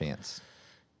give it a chance.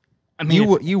 I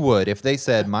mean, You would if they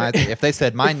said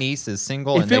my niece is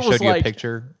single if and they it was showed you a like-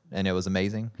 picture and it was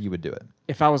amazing, you would do it.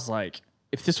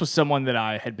 if this was someone that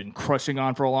I had been crushing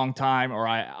on for a long time, or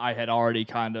I had already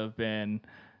kind of been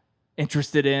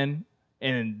interested in,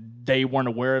 and they weren't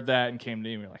aware of that and came to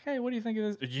me and were like, hey, what do you think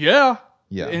of this? Yeah.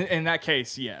 Yeah. In that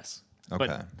case, yes. Okay.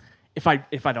 But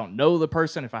if I don't know the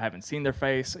person, if I haven't seen their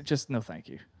face, just no thank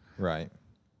you. Right.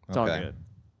 It's all good.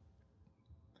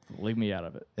 Leave me out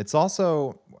of it. It's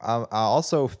also I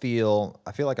feel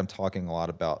like I'm talking a lot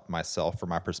about myself from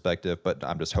my perspective, but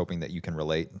I'm just hoping that you can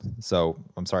relate. So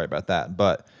I'm sorry about that.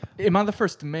 But Am I the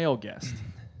first male guest?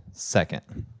 second.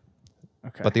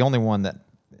 Okay. But the only one that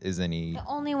is any The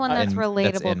only one that's in- relatable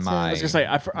that's in to. my- I was gonna say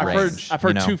I've range, heard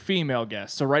you know? 2 female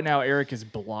guests. So right now Eric is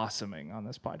blossoming on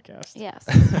this podcast. Yes.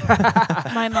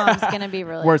 My mom's gonna be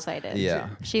really Where's- excited. Yeah.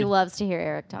 She loves to hear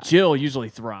Eric talk. Jill usually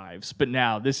thrives, but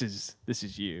now this is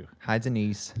you. Hi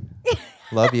Denise.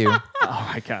 Love you. Oh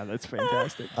my god, that's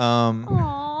fantastic. Aw,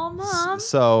 mom.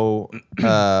 So,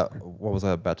 what was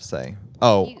I about to say?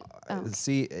 Oh, okay.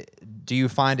 see, do you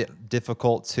find it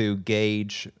difficult to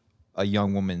gauge a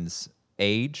young woman's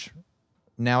age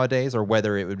nowadays, or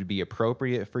whether it would be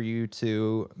appropriate for you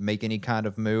to make any kind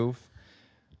of move?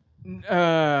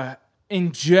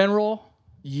 In general,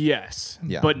 yes,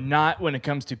 Yeah. but not when it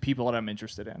comes to people that I'm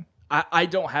interested in. I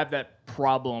don't have that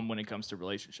problem when it comes to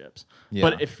relationships. Yeah.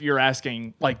 But if you're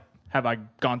asking, like, have I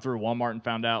gone through Walmart and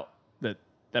found out that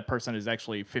that person is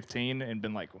actually 15 and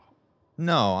been like,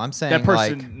 No, I'm saying that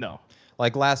person, no.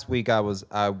 like last week I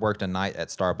worked a night at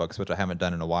Starbucks, which I haven't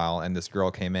done in a while, and this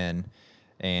girl came in,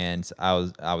 and I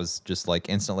was just like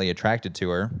instantly attracted to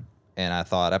her, and I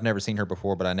thought I've never seen her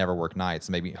before, but I never work nights.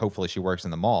 Hopefully she works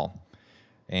in the mall.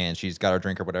 And she's got her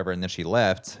drink or whatever, and then she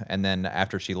left. And then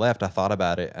after she left, I thought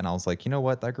about it, and I was like, you know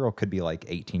what? That girl could be like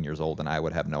 18 years old, and I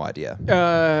would have no idea.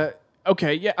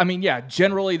 Okay, yeah. I mean, yeah,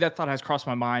 generally that thought has crossed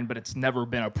my mind, but it's never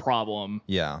been a problem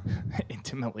Yeah,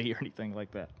 intimately or anything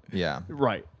like that. yeah.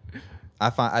 Right.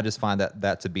 I just find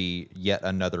that to be yet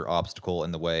another obstacle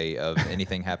in the way of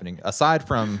anything happening, aside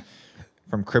from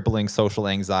crippling social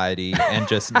anxiety and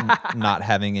just not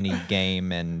having any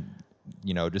game and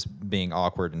just being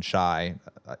awkward and shy.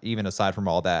 Even aside from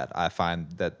all that, I find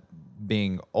that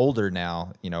being older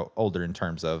now, older in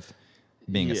terms of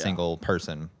being a Yeah. single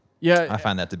person, Yeah. I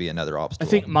find that to be another I obstacle.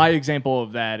 think my example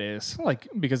of that is like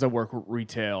because I work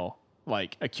retail,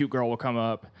 like a cute girl will come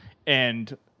up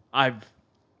and I've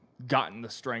gotten the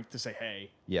strength to say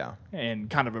hey Yeah. and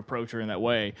kind of approach her in that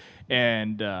way.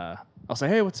 And I'll say,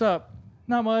 hey, what's up?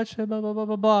 Not much, blah, blah, blah,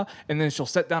 blah, blah. And then she'll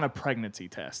set down a pregnancy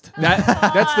test.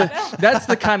 That's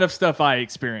the kind of stuff I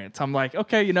experience. I'm like,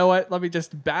 okay, you know what? Let me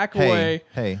just back away.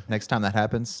 Hey, next time that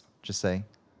happens, just say,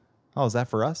 "Oh, is that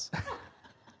for us?"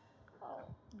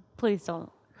 Please don't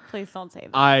say that.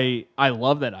 I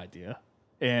love that idea,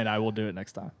 and I will do it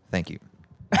next time. Thank you.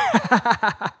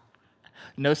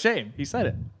 No shame. He said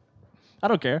it. I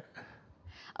don't care.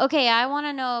 Okay, I want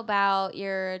to know about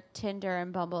your Tinder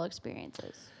and Bumble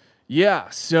experiences. Yeah,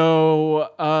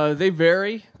 so they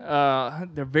vary.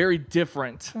 They're very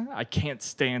different. I can't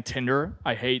stand Tinder.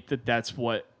 I hate that that's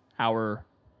what our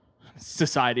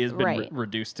society has been Right.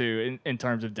 reduced to in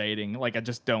terms of dating. Like, I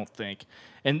just don't think.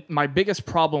 And my biggest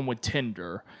problem with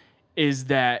Tinder is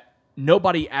that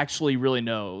nobody actually really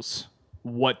knows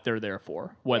what they're there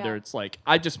for. Whether Yeah. it's like,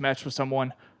 I just matched with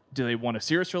someone, Do they want a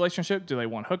serious relationship? Do they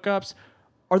want hookups?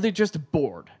 Are they just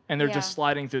bored and they're Yeah. just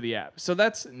sliding through the app? So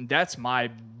that's my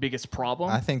biggest problem.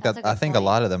 I think That's a good a point.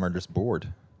 lot of them are just bored.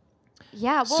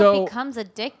 Yeah, well, So- it becomes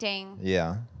addicting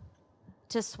Yeah.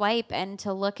 to swipe and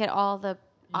to look at all the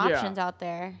options out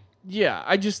there. Yeah,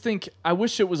 I just think I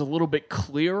wish it was a little bit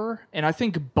clearer, and I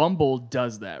think Bumble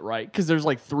does that, right? Because there's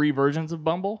like 3 versions of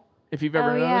Bumble. If you've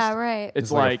ever Oh, noticed, yeah, right.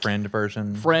 It's like like a friend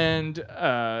version.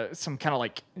 some kind of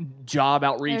like job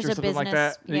outreach There's or a something like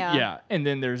that. business, yeah. And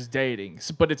then there's dating.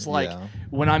 But it's like Yeah.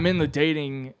 when I'm in the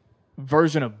dating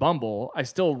version of Bumble, I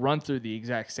still run through the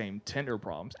exact same Tinder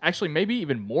problems. Actually, maybe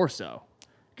even more so,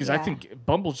 because I Yeah. think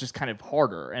Bumble's just kind of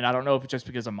harder, and I don't know if it's just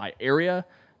because of my area,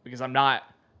 because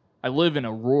I live in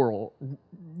a rural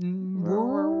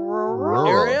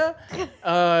area,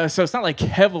 so it's not like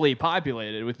heavily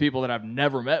populated with people that I've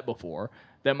never met before.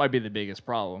 That might be the biggest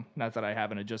problem. Not that I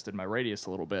haven't adjusted my radius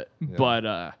a little bit,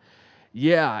 but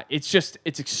yeah, it's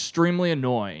extremely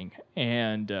annoying.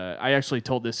 And I actually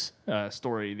told this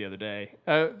story the other day.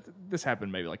 This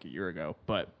happened maybe like a year ago,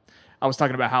 but I was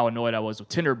talking about how annoyed I was with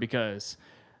Tinder because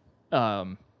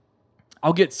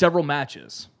I'll get several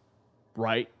matches,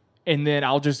 right? And then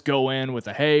I'll just go in with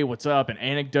a hey, what's up, an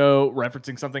anecdote,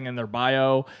 referencing something in their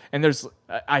bio. And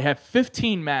I have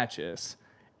 15 matches,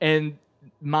 and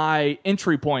my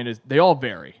entry point is they all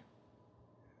vary.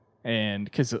 And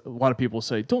because a lot of people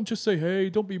say, don't just say hey,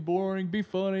 don't be boring, be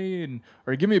funny,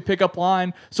 or give me a pickup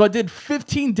line. So I did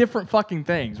 15 different fucking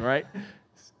things, right?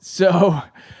 So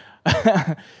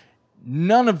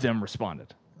none of them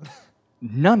responded.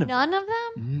 None of them. None of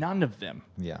them? None of them.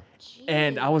 Yeah.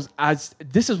 And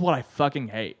this is what I fucking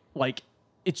hate. Like,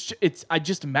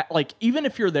 like, even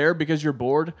if you're there because you're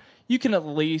bored, you can at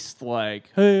least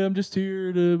like, hey, I'm just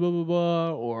here to blah, blah,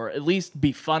 blah, or at least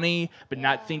be funny, but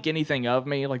not think anything of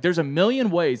me. Like, there's a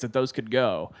million ways that those could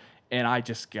go. And I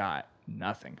just got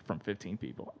nothing from 15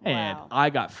 people. And Wow. I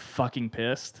got fucking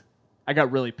pissed. I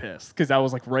got really pissed because I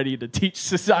was like ready to teach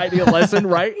society a lesson,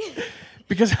 right?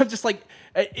 Because I'm just like,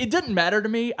 it doesn't matter to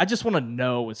me. I just want to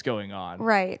know what's going on.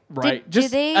 Right. Right. Do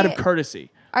Just they, out of courtesy.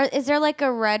 is there like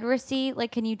a red receipt?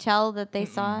 Like, can you tell that they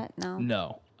saw it? No.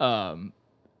 No.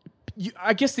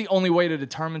 I guess the only way to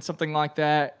determine something like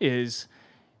that is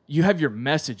you have your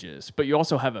messages, but you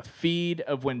also have a feed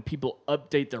of when people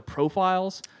update their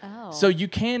profiles. Oh. So you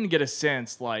can get a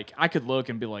sense, like, I could look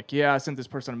and be like, yeah, I sent this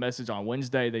person a message on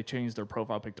Wednesday. They changed their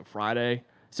profile pic to Friday.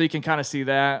 So you can kind of see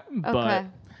that. Okay.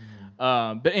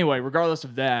 But anyway, regardless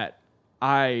of that,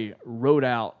 I wrote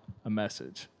out a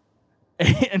message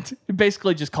and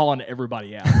basically just calling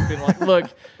everybody out, being like, "Look,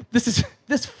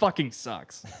 this fucking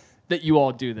sucks that you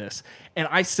all do this." And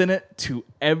I sent it to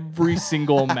every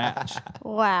single match,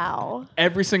 Wow.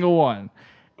 every single one,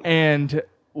 and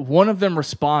one of them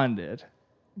responded.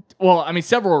 Well, I mean,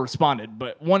 several responded,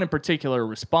 but one in particular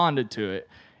responded to it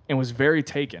and was very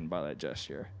taken by that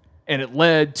gesture. And it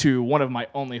led to one of my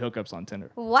only hookups on Tinder.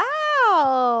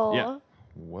 Wow. Yeah.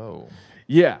 Whoa.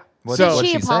 Yeah. What- so, Did what'd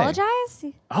she she say? apologize?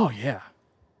 oh yeah.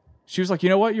 She was like, you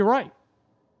know what? You're right.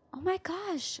 Oh my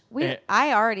gosh. Eh.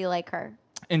 I already like her.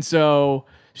 And so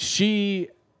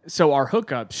our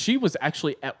hookup, she was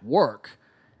actually at work,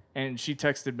 and she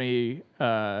texted me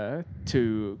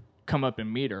to come up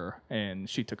and meet her, and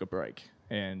she took a break,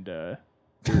 and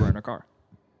we were in her car.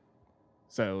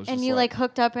 So it was And just you like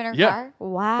hooked up in her Yeah. car?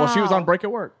 Wow. well, she was on break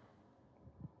at work.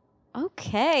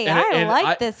 Okay. And- I and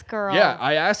like this girl. Yeah,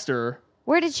 I asked her.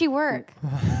 Where did she work?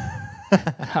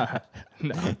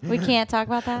 No, We can't talk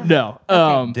about that?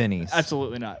 no, Denny's.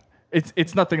 absolutely not.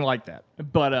 It's nothing like that.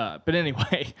 But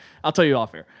anyway, I'll tell you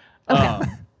off air.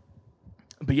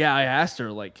 But yeah, I asked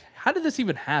her like, how did this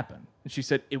even happen? And she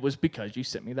said it was because you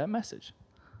sent me that message.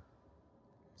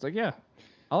 It's like, yeah,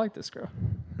 I like this girl.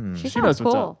 She She knows sounds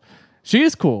what's cool. up. She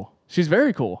is cool. She's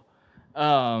very cool.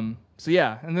 So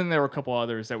yeah, and then there were a couple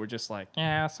others that were just like,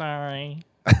 yeah, sorry.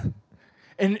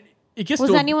 And it gets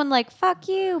Was to anyone like, fuck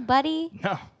you, buddy?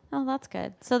 no. Oh, that's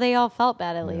good. So they all felt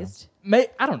bad at least. I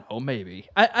don't know, maybe.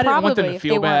 I didn't want them Probably to if they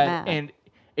feel weren't bad. mad. And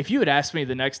if you had asked me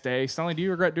the next day, Stanley, do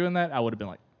you regret doing that? I would have been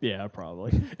like, yeah,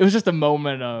 probably. It was just a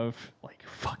moment of like,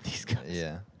 fuck these guys.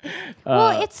 Yeah.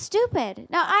 Well, it's stupid.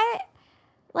 Now,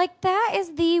 that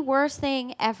is the worst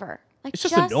thing ever. Like, It's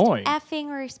just annoying. effing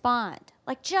respond.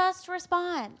 Like, just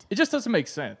respond. It just doesn't make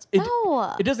sense.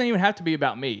 No. It doesn't even have to be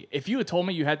about me. If you had told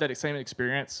me you had that same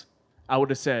experience, I would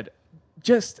have said,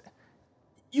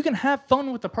 you can have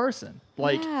fun with the person.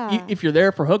 Like, Yeah. if you're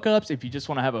there for hookups, if you just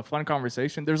want to have a fun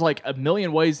conversation, there's like a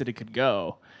million ways that it could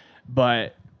go.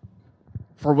 But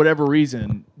for whatever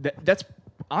reason, that's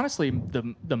honestly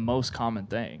the most common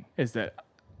thing is that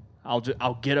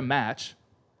I'll get a match,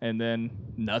 and then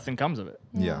nothing comes of it.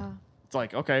 Yeah. It's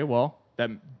like, okay, well, that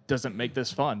doesn't make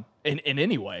this fun in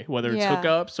any way, whether it's Yeah.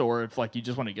 hookups or if like you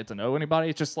just want to get to know anybody.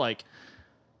 It's just like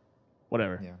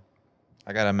whatever. Yeah.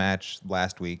 I got a match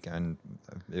last week, and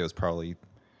it was probably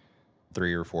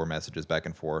 3 or 4 messages back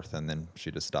and forth, and then she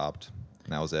just stopped.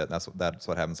 And that was it. That's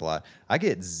what happens a lot. I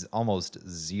get almost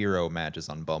 0 matches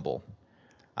on Bumble.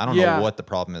 I don't Yeah. know what the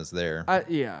problem is there.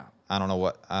 Yeah. I don't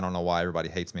know why everybody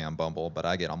hates me on Bumble, but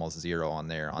I get almost 0 on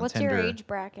there. On What's Tinder, your age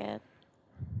bracket?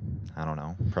 I don't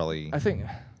know. Probably I think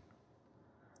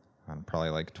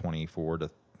like 24 to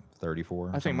 34.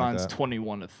 I think something like mine's that.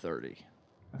 21 to 30.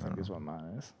 I think is what mine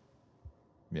is.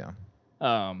 Yeah.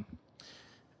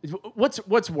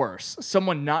 What's worse?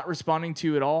 Someone not responding to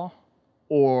you at all,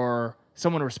 or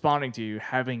someone responding to you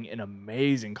having an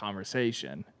amazing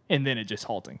conversation and then it just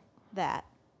halting? That.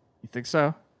 You think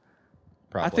so?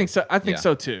 Probably. I think so. I think Yeah.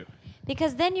 so too.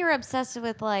 Because then you're obsessed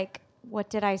with like, what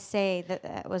did I say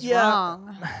that was Yeah.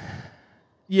 wrong?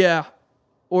 Yeah.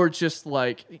 Or just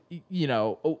like,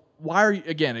 why are you,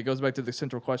 again, it goes back to the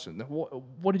central question.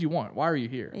 What did you want? Why are you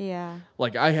here? Yeah.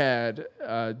 Like I had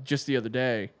just the other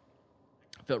day,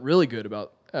 felt really good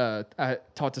about, I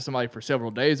talked to somebody for several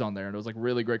days on there, and it was like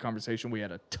really great conversation. We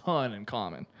had a ton in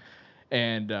common.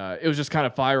 And it was just kind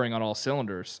of firing on all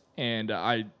cylinders. And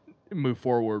I moved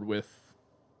forward with,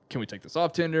 can we take this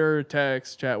off Tinder,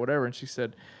 text, chat, whatever? And she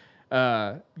said,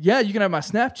 yeah, you can have my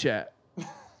Snapchat.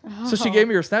 So she gave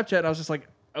me her Snapchat, and I was just like,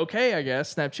 okay, I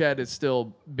guess. Snapchat is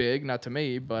still big, not to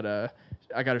me, but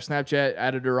I got her Snapchat,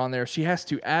 added her on there. She has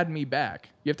to add me back.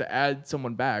 You have to add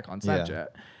someone back on Yeah. Snapchat.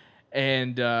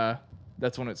 And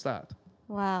that's when it stopped.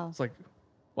 Wow. It's like,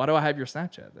 why do I have your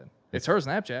Snapchat then? It's her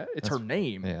Snapchat. It's her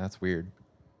name. Yeah, that's weird.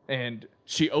 And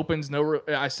she opens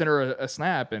I sent her a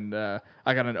snap, and I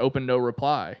got an open no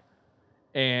reply.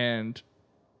 And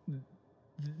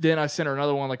then I sent her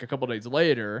another one like a couple days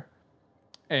later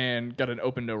and got an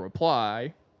open no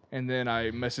reply. And then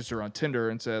I messaged her on Tinder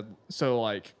and said, so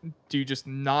like, do you just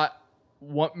not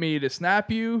want me to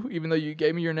snap you even though you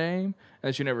gave me your name?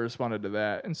 And she never responded to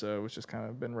that. And so it was just kind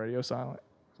of been radio silent.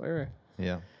 It's like, all right.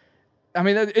 Yeah. I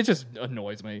mean, it just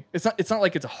annoys me. It's not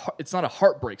like it's not a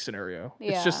heartbreak scenario.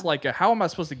 It's just Yeah. like, how am I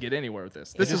supposed to get anywhere with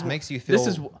this? It just makes you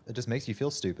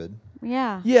feel stupid.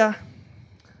 Yeah. Yeah.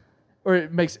 Or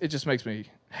it just makes me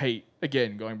hate,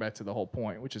 again, going back to the whole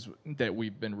point, which is that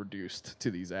we've been reduced to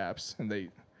these apps,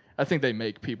 and I think they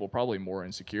make people probably more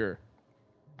insecure.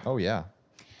 Oh yeah.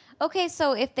 Okay,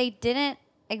 so if they didn't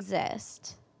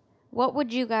exist, what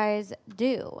would you guys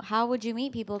do? How would you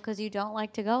meet people? Because you don't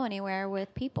like to go anywhere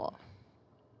with people.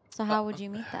 So how would you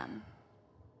meet them?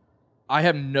 I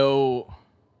have no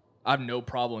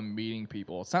problem meeting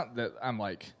people. It's not that I'm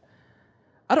like,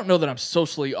 I don't know that I'm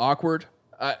socially awkward.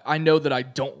 I know that I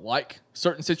don't like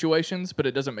certain situations, but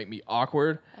it doesn't make me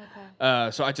awkward. Okay.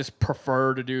 So I just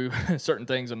prefer to do certain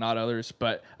things and not others.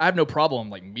 But I have no problem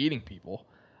like meeting people.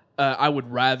 I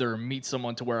would rather meet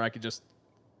someone to where I could just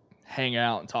hang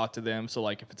out and talk to them. So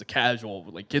like if it's a casual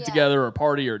like get together or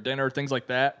party or dinner, things like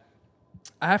that,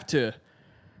 I have to.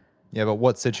 Yeah, but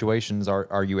what situations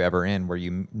are you ever in where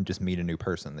you just meet a new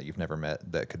person that you've never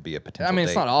met that could be a potential I mean,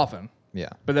 it's date? not often. Yeah.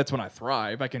 But that's when I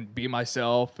thrive. I can be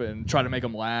myself and try to make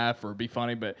them laugh or be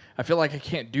funny. But I feel like I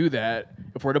can't do that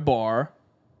if we're at a bar.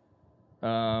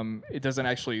 It doesn't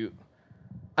actually.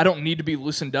 I don't need to be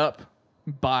loosened up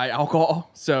by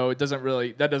alcohol, so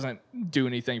that doesn't do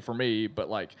anything for me. But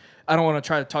like, I don't want to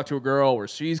try to talk to a girl where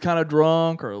she's kind of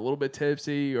drunk or a little bit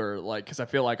tipsy, or like, because I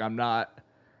feel like I'm not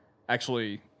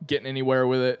actually getting anywhere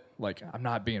with it. Like, I'm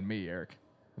not being me, Eric.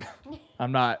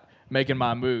 I'm not making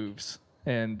my moves.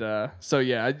 And so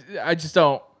yeah, I just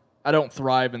don't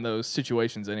thrive in those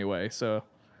situations anyway. So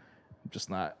I'm just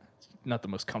not the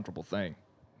most comfortable thing.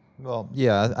 Well,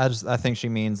 yeah, I think she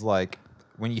means like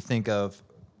when you think of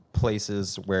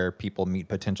places where people meet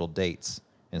potential dates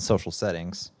in social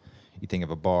settings, you think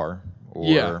of a bar or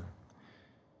Yeah.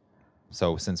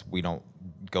 So since we don't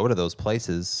go to those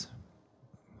places,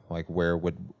 like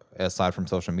aside from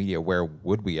social media, where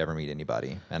would we ever meet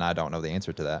anybody? And I don't know the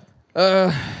answer to that.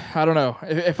 I don't know.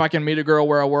 If I can meet a girl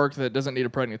where I work that doesn't need a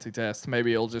pregnancy test,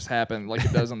 maybe it'll just happen like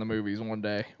it does in the movies one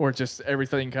day, or just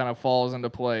everything kind of falls into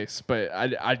place. But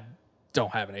I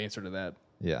don't have an answer to that.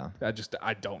 Yeah.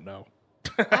 I don't know.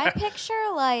 I picture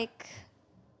like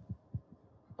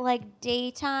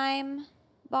daytime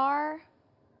bar,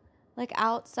 like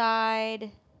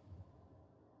outside,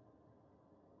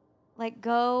 like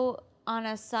go on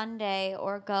a Sunday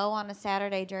or go on a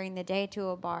Saturday during the day to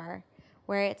a bar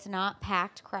where it's not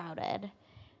packed, crowded.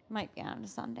 Might be on a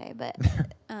Sunday, but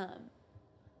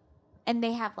and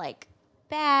they have like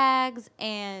bags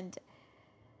and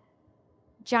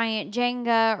giant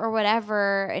Jenga or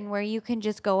whatever, and where you can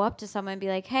just go up to someone and be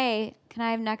like, "Hey, can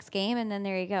I have next game?" And then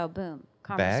there you go, boom,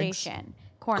 conversation.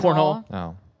 Cornhole.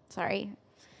 Oh. Sorry.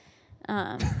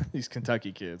 These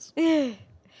Kentucky kids.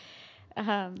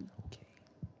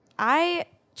 I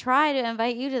try to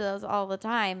invite you to those all the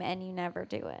time, and you never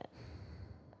do it.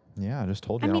 Yeah, I just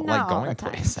told you I I mean, don't like not all going the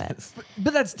time, places.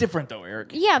 But that's different though, Eric.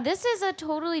 Yeah, this is a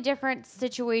totally different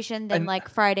situation than And- like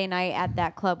Friday night at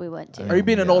that club we went to. Are you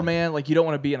being an Yeah. old man? Like you don't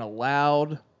want to be in a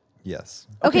loud. Yes.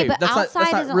 Okay, but that's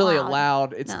outside not isn't really loud.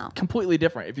 allowed. It's No. completely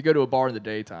different if you go to a bar in the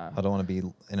daytime. I don't want to be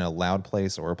in a loud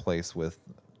place or a place with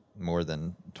more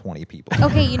than 20 people.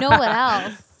 Okay, you know what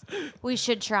else we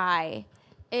should try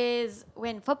is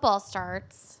when football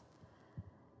starts,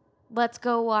 let's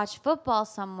go watch football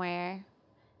somewhere,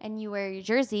 and you wear your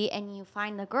jersey and you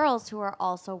find the girls who are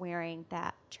also wearing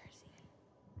that jersey.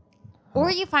 Or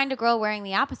you find a girl wearing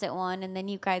the opposite one, and then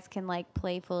you guys can like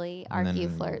playfully And argue,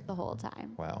 then- flirt the whole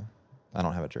time. Wow. I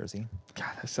don't have a jersey. God,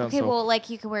 that sounds Okay, so. well, like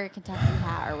you can wear a Kentucky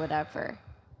hat or whatever.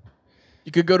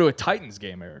 You could go to a Titans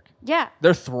game, Eric. Yeah.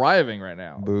 They're thriving right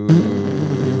now. Boo.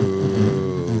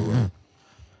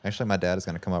 Actually, my dad is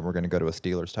going to come up. We're going to go to a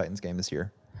Steelers-Titans game this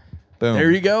year. Boom. There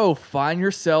you go. Find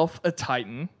yourself a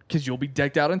Titan because you'll be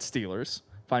decked out in Steelers.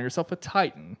 Find yourself a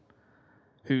Titan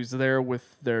who's there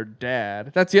with their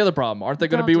dad. That's the other problem. Aren't they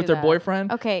going to Don't be do with their that.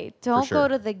 boyfriend? Okay, don't sure. go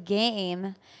to the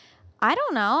game. I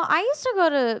don't know. I used to go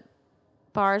to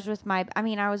bars with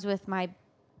I was with my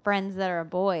friends that are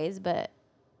boys, but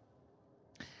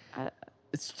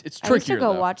It's I used trickier. to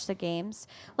go though. watch the games.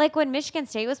 Like when Michigan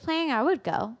State was playing, I would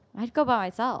go. I'd go by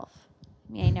myself.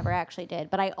 I mean, I never actually did,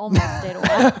 but I almost did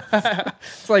once.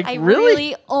 It's like I really?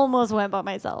 really almost went by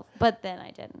myself, but then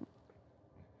I didn't.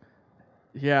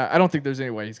 Yeah, I don't think there's any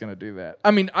way he's going to do that.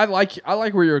 I mean, I like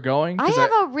where you're going. I 'cause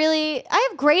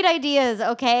have great ideas,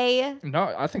 okay?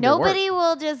 no, I think they work.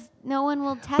 No one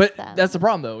will test But them. that's the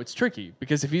problem, though. It's tricky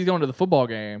because if he's going to the football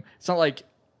game, it's not like,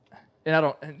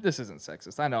 and this isn't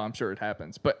sexist. I know, I'm sure it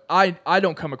happens, but I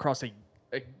don't come across a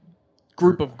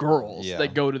group of girls Yeah.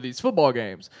 that go to these football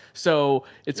games. So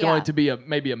it's Yeah. going to be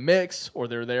maybe a mix, or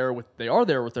they are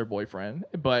there with their boyfriend.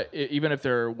 But even if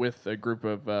they're with a group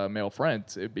of male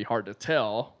friends, it'd be hard to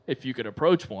tell if you could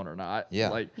approach one or not. Yeah.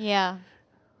 Like yeah.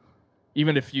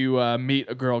 even if you meet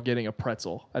a girl getting a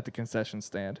pretzel at the concession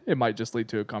stand, it might just lead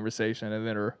to a conversation, and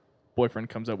then her boyfriend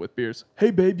comes up with beers. Hey,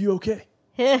 babe, you okay?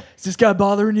 Is this guy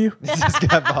bothering you? Is this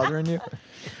guy bothering you?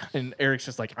 And Eric's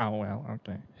just like, oh, well,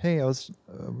 okay. Hey,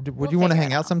 would We'll you want to figure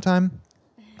hang it out out. sometime?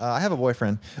 I have a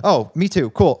boyfriend. Oh, me too.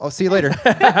 Cool. I'll see you later.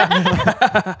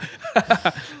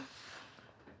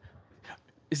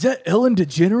 Is that Ellen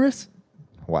DeGeneres?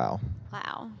 Wow.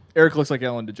 Wow. Eric looks like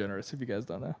Ellen DeGeneres, if you guys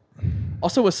don't know.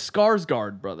 Also a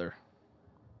Skarsgård brother.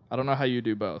 I don't know how you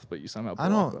do both, but you somehow pull I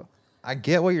off don't. both. I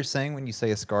get what you're saying when you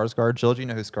say a Skarsgård. Jill, do you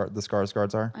know who the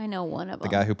Skarsgårds are? I know one of The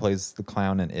them. guy who plays the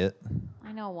clown in It.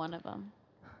 I know one of them.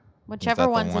 that Whichever the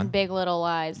one's one? in Big Little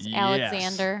Lies. Yes.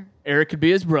 Alexander. Eric could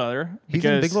be his brother. He's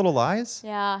in because Big Little Lies.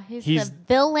 Yeah, he's He's- the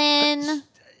villain.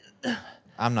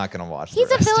 I'm not gonna watch. He's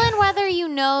the a rest. villain whether you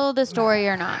know the story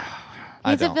or not.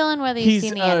 I He's a don't. villain whether you've He's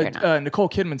seen the end or not. Nicole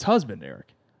Kidman's husband, Eric.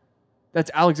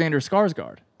 That's Alexander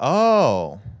Skarsgård.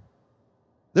 Oh,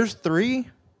 there's 3.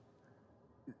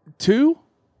 2?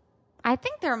 I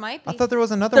think there might be. I thought there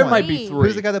was another There one. might be Three. 3.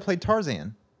 Who's the guy that played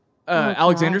Tarzan?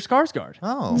 Alexander Skarsgård.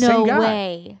 Oh, no same guy.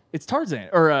 way. It's Tarzan.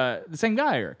 Or the same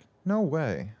guy, Eric. no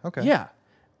way. Okay. Yeah.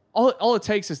 All it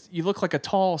takes is you look like a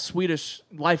tall Swedish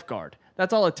lifeguard.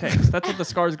 That's all it takes. That's what the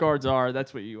Skarsgårds are.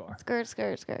 That's what you are. Skirt,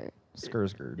 skirt, skirt.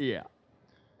 Skursgård. Yeah.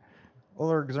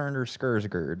 Alexander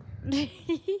Skursgård.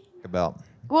 About.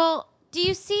 Well, do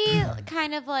you see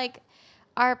kind of like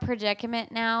our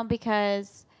predicament now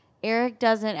because Eric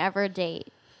doesn't ever date.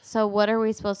 So what are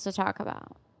we supposed to talk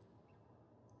about?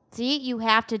 See, you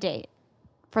have to date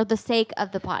for the sake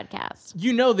of the podcast.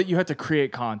 You know that you have to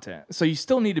create content. So you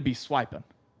still need to be swiping.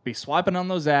 Be swiping on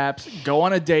those apps. Go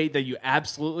on a date that you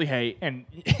absolutely hate. And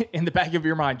in the back of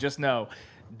your mind, just know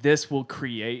this will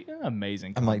create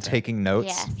amazing I'm content. like taking notes.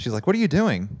 Yes. She's like, "What are you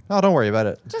doing?" Oh, don't worry about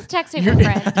it. Just text me your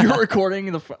friend. You're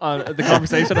recording the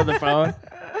conversation on the phone.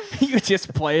 You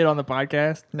just play it on the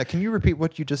podcast. Now, can you repeat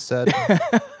what you just said?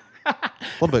 A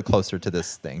little bit closer to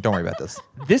this thing. Don't worry about this.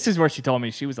 This is where she told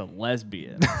me she was a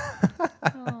lesbian.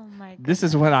 Oh my god. This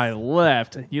is when I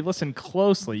left. You listen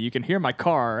closely. You can hear my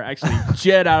car actually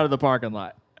jet out of the parking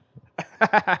lot.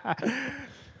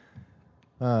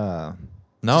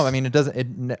 No, I mean it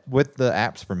doesn't. With the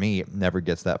apps for me, it never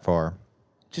gets that far.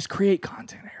 Just create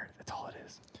content, Eric. That's all it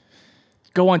is.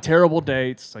 Go on terrible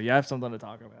dates so you have something to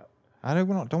talk about. I don't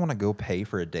want to go pay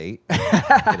for a date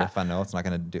if I know it's not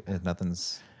going to do if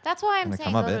nothing's. That's why I'm Gonna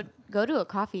saying come of go to a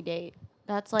coffee date.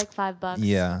 That's like $5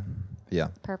 Yeah,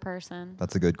 per person.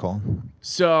 that's a good call.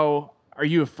 So, are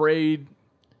you afraid?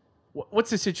 What's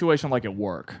the situation like at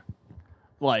work?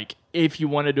 Like, if you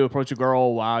wanted to approach a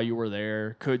girl while you were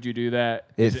there, could you do that?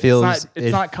 It feels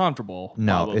it's not comfortable.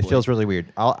 No, probably. it feels really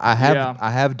weird. I Yeah.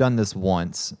 have done this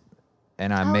once,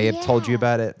 and I may have told you yeah.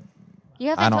 about it. You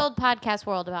I haven't don't- told Podcast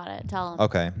World about it. Tell them.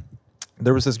 Okay.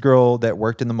 There was this girl that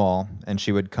worked in the mall, and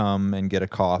she would come and get a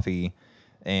coffee,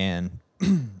 and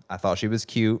I thought she was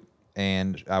cute,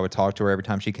 and I would talk to her every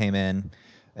time she came in.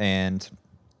 And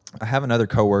I have another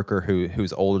coworker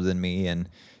who's older than me, and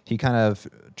he kind of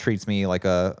treats me like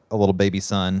a little baby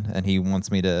son, and he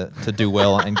wants me to do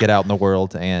well and get out in the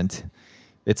world. And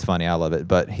it's funny, I love it.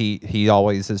 But he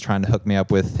always is trying to hook me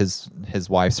up with his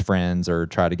wife's friends or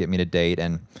try to get me to date.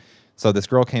 And so this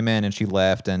girl came in and she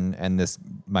left, and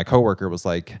my coworker was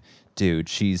like, "Dude,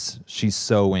 she's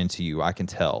so into you. I can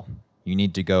tell. You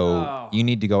need to go. Oh. You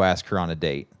need to go ask her on a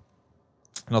date."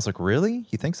 And I was like, "Really?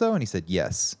 You think so?" And he said,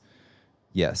 "Yes,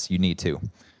 you need to."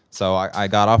 So I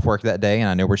got off work that day, and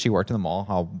I knew where she worked in the mall.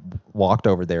 I walked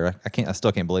over there. I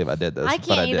still can't believe I did this. I but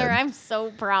can't I either. did. I'm so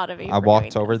proud of you. I for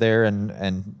walked doing over this. there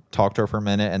and talked to her for a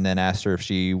minute, and then asked her if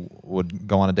she would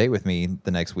go on a date with me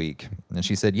the next week. And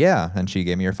she said, "Yeah." And she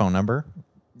gave me her phone number.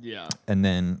 Yeah. And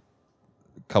then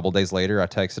a couple days later, I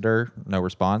texted her, no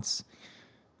response.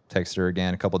 Texted her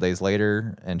again a couple days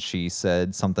later, and she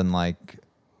said something like,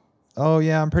 "Oh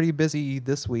yeah, I'm pretty busy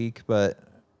this week, but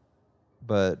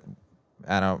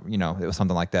I don't, it was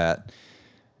something like that."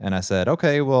 And I said,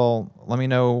 "Okay, well, let me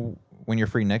know when you're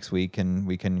free next week, and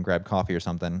we can grab coffee or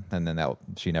something." And then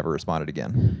she never responded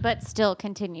again, But still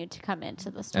continued to come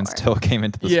into the store. and still came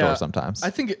into the store sometimes. I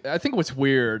think what's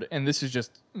weird, and this is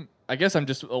just, I guess I'm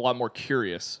just a lot more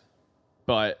curious,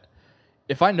 but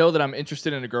if I know that I'm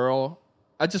interested in a girl,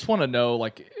 I just want to know,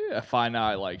 like, if I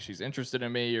know, like, she's interested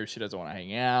in me or she doesn't want to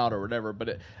hang out or whatever.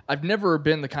 But I've never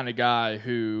been the kind of guy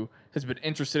who has been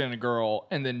interested in a girl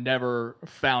and then never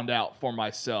found out for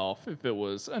myself if it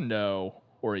was a no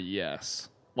or a yes.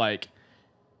 Like,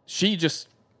 she just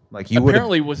Like you would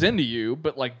apparently was into you,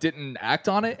 but like didn't act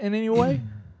on it in any way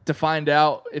to find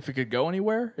out if it could go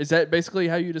anywhere. Is that basically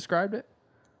how you described it?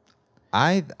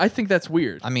 I think that's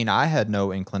weird. I mean, I had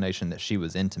no inclination that she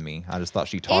was into me. I just thought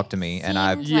she talked to me, and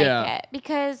I seemed Yeah. like it,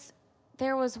 because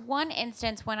there was one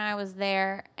instance when I was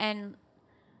there, and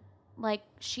like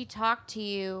she talked to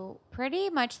you pretty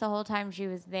much the whole time she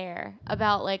was there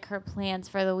about like her plans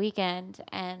for the weekend,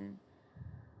 and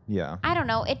yeah. I don't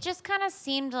know, it just kind of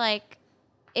seemed like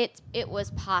it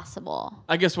was possible.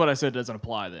 I guess what I said doesn't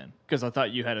apply then, because I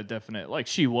thought you had a definite, like,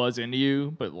 she was into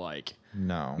you, but like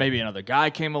No. maybe another guy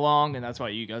came along and that's why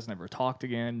you guys never talked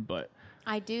again. But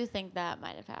I do think that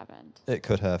might have happened. It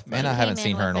could have. Maybe. And I Came haven't in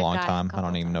seen her in with a a long guy a time. I couple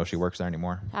don't even know if she times. works there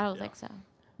anymore. I don't think so.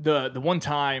 the one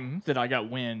time that I got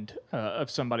wind of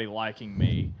somebody liking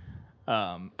me,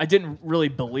 I didn't really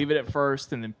believe it at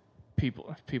first, and then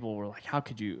people were like, "How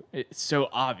could you? It's so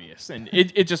obvious," and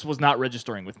it just was not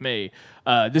registering with me.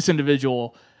 This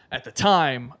individual at the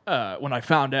time, when I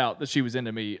found out that she was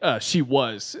into me, she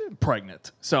was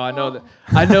pregnant. So I know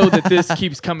that this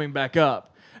keeps coming back up.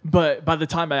 But by the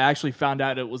time I actually found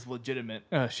out it was legitimate,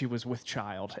 she was with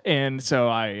child, and so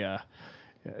I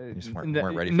You just weren't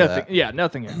ready for nothing. that. Yeah,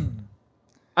 nothing.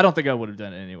 I don't think I would have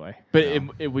done it anyway, but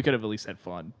we could have at least had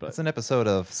fun. But It's an episode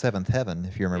of Seventh Heaven,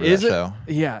 if you remember is that it? show.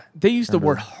 Yeah, they used the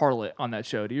word Remember harlot on that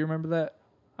show. Do you remember that?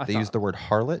 They used the word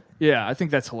harlot. Yeah, I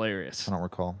think that's hilarious. I don't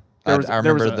recall. There I was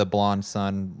remember a- the blonde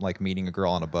son like meeting a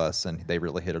girl on a bus, and they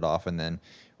really hit it off. And then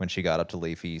when she got up to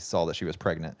leave, he saw that she was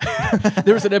pregnant.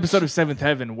 There was an episode of Seventh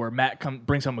Heaven where Matt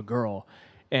brings home a girl,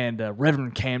 and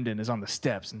Reverend Camden is on the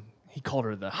steps, and he called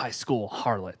her the high school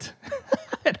harlot.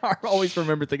 And I always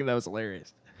remember thinking that was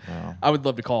hilarious. Oh. I would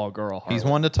love to call a girl harlot. He's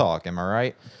one to talk. Am I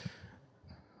right?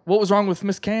 What was wrong with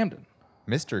Miss Camden?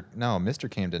 Mr.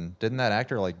 Camden. Didn't that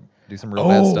actor like do some real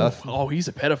bad stuff? Oh, he's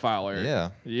a pedophile, Eric. Yeah.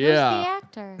 Who's the Yeah.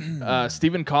 actor?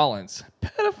 Stephen Collins.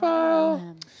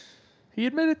 Pedophile. He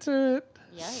admitted to it.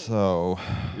 Yikes. So,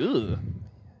 Ugh.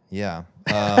 yeah.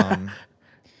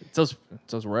 It's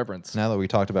those reverence. Now that we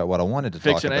talked about what I wanted to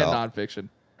Fiction talk and about, nonfiction.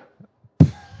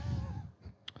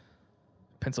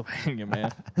 Pennsylvania,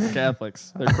 man. It's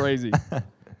Catholics. They're crazy.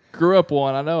 Grew up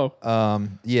one, I know.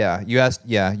 you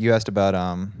asked about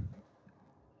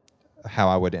how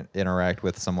I would interact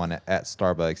with someone at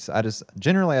Starbucks. I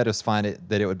just find it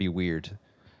that it would be weird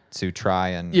to try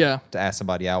and Yeah. to ask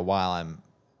somebody out while I'm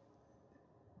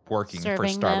working for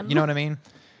Serving Starbucks. them. You know what I mean?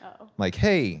 Oh. Like,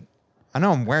 hey, I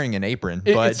know I'm wearing an apron,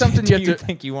 It- but it's something do you have you to-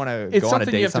 think you want to It's go on a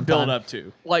something date you have to build sometime? up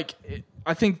to. Like,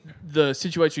 I think the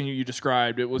situation you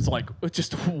described, it was like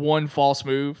just one false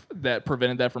move that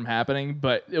prevented that from happening,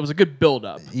 but it was a good build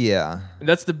up. Yeah. And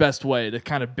that's the best way to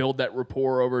kind of build that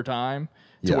rapport over time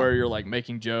to Yeah. where you're like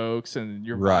making jokes and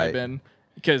you're Right. vibing.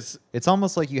 Because It's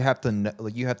almost like you have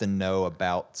to know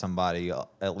about somebody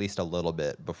at least a little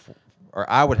bit before, or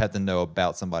I would have to know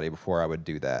about somebody before I would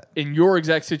do that. in your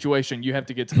exact situation, you have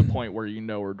to get to the point where you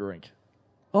know or drink.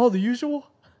 Oh, the usual?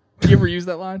 You ever use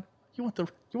that line? You want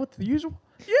the usual?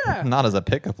 Yeah. Not as a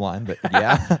pickup line, but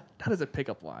yeah. Not as a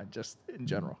pickup line, just in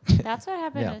general. That's what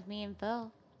happened Yeah. with me and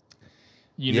Phil.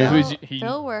 You Yeah. knew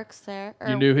Phil works there.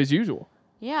 you knew his usual.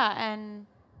 Yeah, and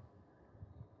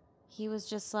he was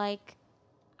just like,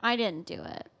 I didn't do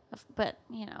it, but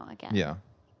again. Yeah.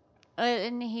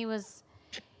 And he was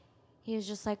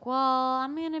just like, well,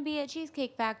 I'm gonna be at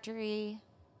Cheesecake Factory.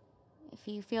 If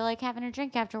you feel like having a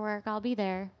drink after work, I'll be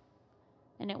there.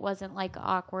 And it wasn't like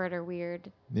awkward or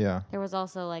weird. Yeah. There was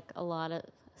also like a lot of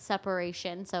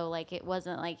separation, so like it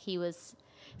wasn't like he was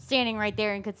standing right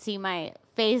there and could see my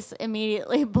face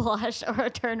immediately blush or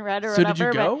turn red or So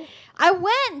whatever. did you but go? I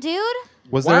went, dude.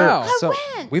 Was Wow. there? So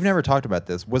went. we've never talked about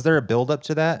this. Was there a build up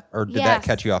to that, or did that Yes.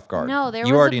 catch you off guard? No, there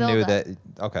you was a already knew build-up. that.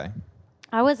 Okay.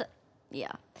 I was,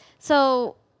 yeah.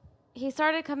 So he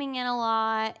started coming in a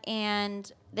lot,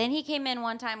 and then he came in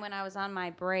one time when I was on my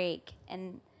break,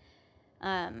 and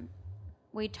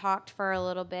we talked for a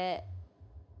little bit,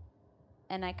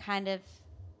 and I kind of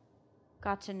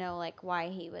got to know like why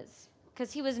he was,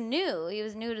 because he was new. He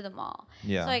was new to the mall.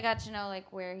 Yeah. So I got to know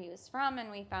like where he was from, and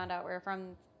we found out we're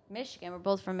from Michigan. We're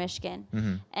both from Michigan,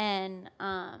 Mm-hmm. and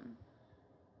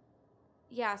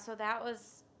yeah. So that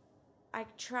was. I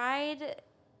tried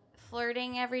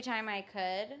flirting every time I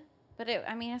could, but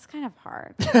it's kind of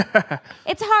hard.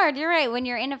 It's hard. You're right when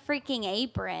you're in a freaking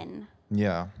apron.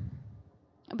 Yeah.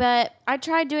 But I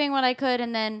tried doing what I could,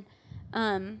 and then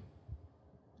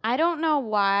I don't know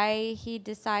why he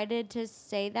decided to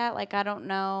say that. Like, I don't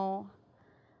know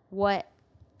what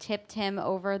tipped him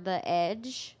over the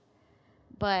edge,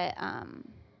 but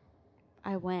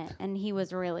I went, and he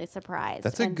was really surprised.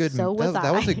 That's a and good. So was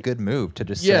that was I. a good move to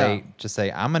just Yeah.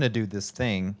 say I'm gonna do this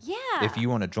thing. Yeah. If you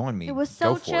want to join me, It was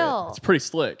go so for chill. It's pretty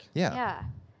slick. It. Yeah. Yeah.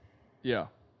 Yeah.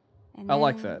 And I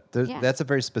like then- that. yeah. That's a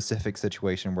very specific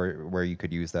situation where you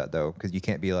could use that though, because you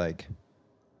can't be like,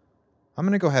 I'm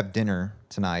gonna go have dinner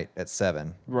tonight at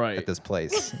 7 Right. at this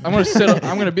place. I'm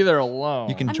gonna be there alone.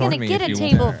 You can I'm join gonna me get if a you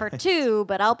table want. for two,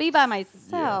 but I'll be by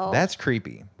myself. That's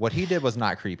creepy. What he did was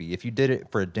not creepy. If you did it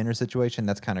for a dinner situation,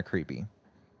 that's kind of creepy.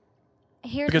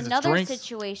 Here's Because it's another drinks.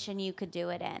 situation you could do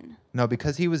it in. No,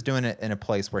 because he was doing it in a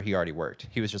place where he already worked.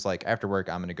 He was just like, after work,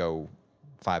 I'm gonna go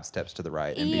 5 steps to the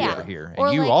right and Yeah. be over here. Or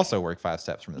And you like- also work 5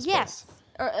 steps from this Yes.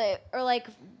 place. Or like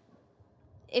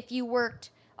if you worked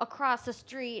across the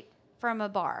street from a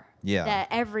bar Yeah. that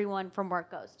everyone from work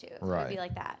goes to. So It would Right. be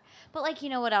like that. But like, you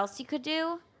know what else you could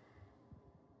do?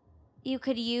 You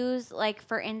could use, like,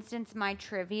 for instance, my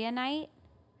trivia night.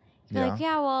 You'd be Yeah. like,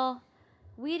 yeah, well,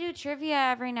 we do trivia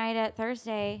every night at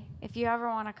Thursday. If you ever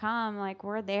want to come, like,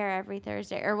 we're there every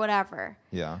Thursday or whatever.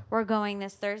 Yeah. We're going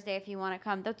this Thursday if you want to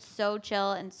come. That's so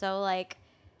chill and so, like,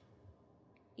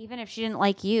 even if she didn't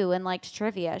like you and liked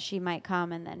trivia, she might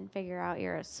come and then figure out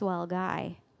you're a swell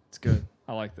guy. It's good.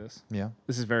 I like this. Yeah.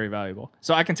 This is very valuable.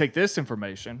 So I can take this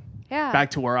information Yeah.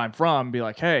 back to where I'm from and be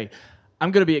like, hey,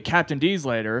 I'm going to be at Captain D's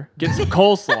later, get some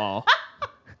coleslaw.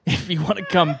 If you want to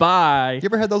come by, You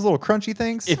ever had those little crunchy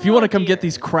things? if you want to come dear. get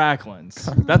these cracklins,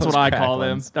 that's what Those I call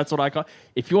them. cracklins. That's what I call.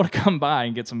 If you want to come by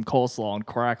and get some coleslaw and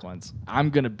cracklins, I'm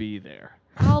going to be there.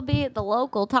 I'll be at the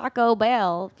local Taco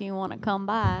Bell if you want to come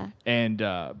by. And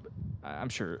I'm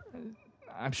sure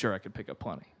I could pick up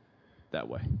plenty that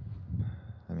way.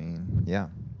 I mean, yeah.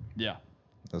 Yeah.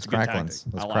 Those It's a good cracklins.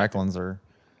 tactic. Those I like it. cracklins are.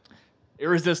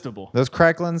 Irresistible. Those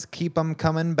cracklins keep them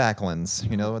coming backlands.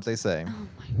 You know what they say.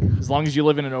 As long as you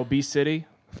live in an obese city,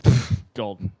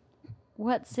 golden.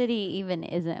 What city even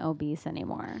isn't obese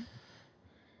anymore?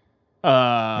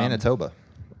 Manitoba,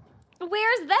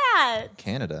 Where's that?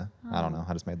 Canada. I don't know.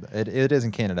 I just made that. It is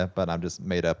in Canada, but I've just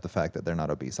made up the fact that they're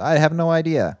not obese. I have no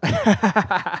idea.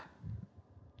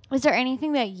 Was there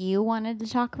anything that you wanted to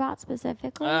talk about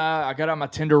specifically? I got on my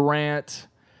Tinder rant.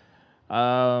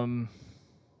 I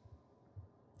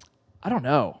don't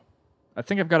know. I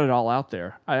think I've got it all out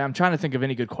there. I'm trying to think of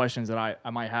any good questions that I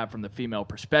might have from the female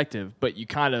perspective, but you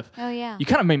kind of Oh, yeah. you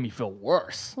kind of made me feel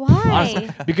worse. Why? Honestly,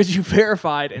 because you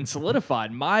verified and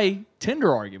solidified my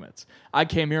Tinder arguments. I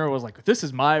came here and was like, this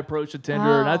is my approach to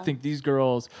Tinder, and I Oh. think these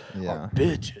girls Yeah. are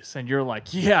bitches. And you're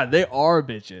like, yeah, they are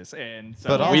bitches. And so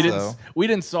But also- we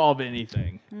didn't solve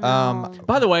anything. No.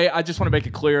 By the way, I just want to make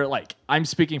it clear, like, I'm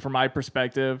speaking from my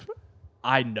perspective.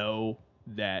 I know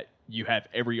that you have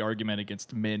every argument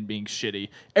against men being shitty.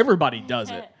 Everybody does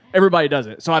it. Everybody does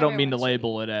it. So I don't mean to Everyone's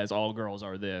label it as all girls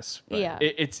are this. But Yeah.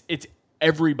 It's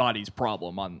everybody's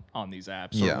problem on these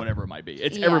apps or Yeah. whatever it might be.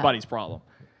 It's Yeah. everybody's problem.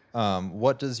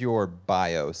 What does your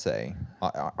bio say?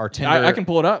 Are Tinder, I can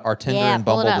pull it up. Are Tinder Yeah, and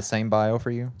pull it Bumble the up. same bio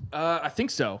for you? I think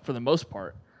so, for the most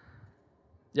part.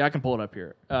 Yeah, I can pull it up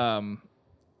here.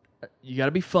 You got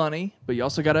to be funny, but you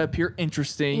also got to appear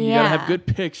interesting. You got to Yeah. have good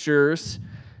pictures.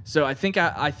 So I think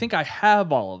I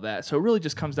have all of that. So it really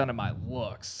just comes down to my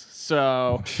looks.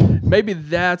 So maybe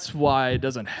that's why it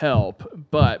doesn't help.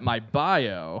 But my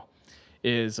bio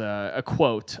is a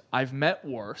quote: "I've met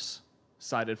worse,"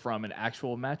 cited from an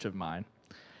actual match of mine.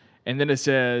 And then it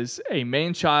says, a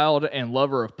man child and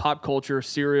lover of pop culture,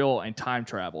 serial, and time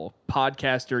travel.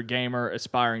 Podcaster, gamer,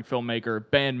 aspiring filmmaker,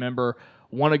 band member,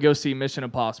 want to go see Mission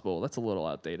Impossible. That's a little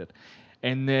outdated.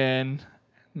 And then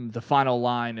the final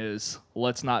line is,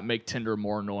 let's not make Tinder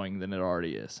more annoying than it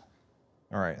already is.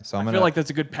 All right. So I feel like that's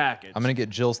a good package. I'm gonna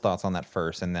get Jill's thoughts on that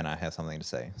first, and then I have something to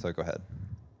say. So go ahead.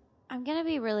 I'm going to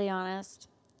be really honest.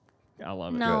 I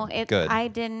love it. No, Good. I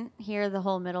didn't hear the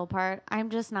whole middle part. I'm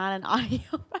just not an audio.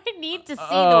 I need to see the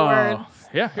Oh, words.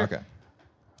 yeah. Here. Okay.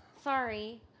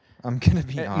 Sorry. I'm gonna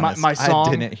be My- honest. my song-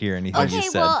 I didn't hear anything you Okay,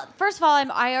 said. well, first of all,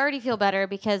 I already feel better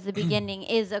because the beginning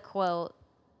is a quote,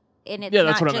 and it's Yeah,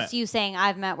 that's not what I just meant. you saying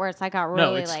I've met worse. I got No,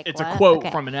 really it's like it's what? a quote Okay.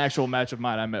 from an actual match of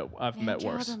mine. I've Man, met child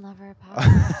worse. and lover,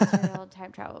 podcast, serial,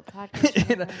 time travel,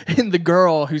 podcast. And the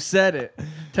girl who said it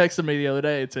texted me the other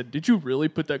day and said, "Did you really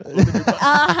put that quote in your bio?"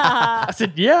 Ah. I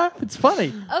said, "Yeah, it's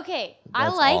funny." Okay, I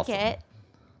That's like awesome. it.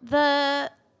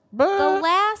 The But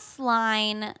last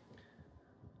line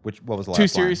What was the last too line?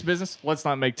 serious business. Let's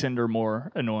not make Tinder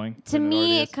more annoying. to than it already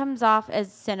me is. it comes off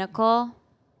as cynical,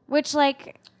 which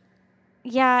like,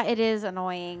 yeah, it is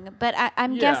annoying. But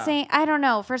I'm Yeah. guessing I don't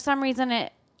know. For some reason,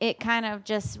 it kind of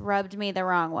just rubbed me the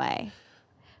wrong way.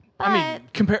 But I mean,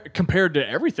 compared to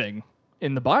everything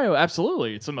in the bio,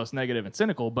 absolutely, it's the most negative and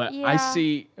cynical. But I Yeah.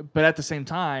 see, but at the same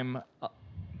time,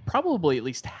 probably at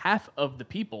least half of the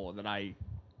people that I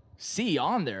see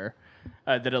on there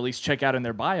that at least check out in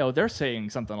their bio, they're saying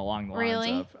something along the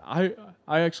Really? lines of,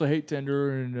 I actually hate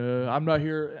Tinder and I'm not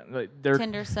here. Like,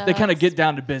 Tinder they kind of sucks. get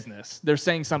down to business. They're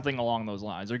saying something along those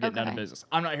lines. They're getting down to Okay. business.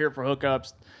 I'm not here for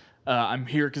hookups. I'm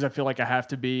here because I feel like I have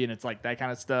to be, and it's like that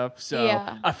kind of stuff. So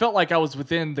Yeah. I felt like I was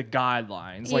within the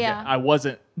guidelines. Like Yeah. I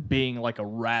wasn't being like a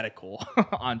radical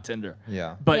on Tinder.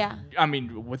 Yeah. But Yeah. I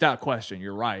mean, without question,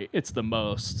 you're right. It's the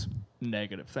most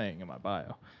negative thing in my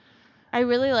bio. I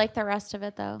really like the rest of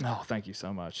it though. Oh, thank you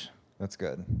so much. That's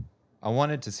good. I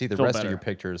wanted to see the Feel rest better. of your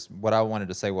pictures. What I wanted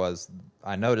to say was,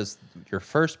 I noticed your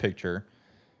first picture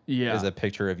Yeah. is a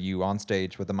picture of you on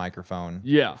stage with a microphone.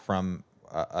 Yeah. From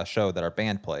a show that our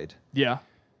band played. Yeah.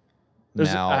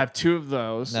 Now, I have two of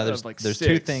those. Now, out there's of, like there's six.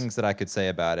 two things that I could say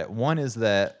about it. One is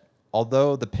that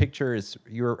although the picture is,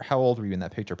 how old were you in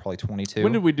that picture? Probably 22.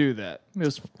 When did we do that? It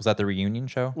was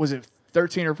it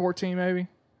 13 or 14 maybe?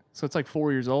 So it's like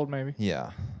 4 years old maybe.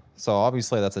 Yeah. So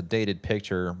obviously that's a dated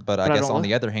picture, but I But I guess don't on look-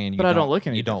 the other hand, you but I don't look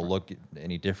any you don't different. look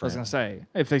any I different. was gonna say,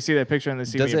 if they see that picture and they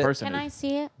see Does me in it- person, Can I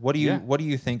see it? What do you Yeah. What do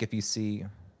you think if you see?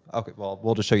 Okay, well,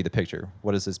 we'll just show you the picture.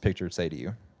 What does this picture say to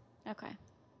you? Okay.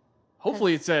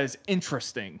 hopefully it says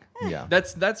interesting. Yeah.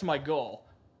 That's my goal.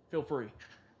 Feel free.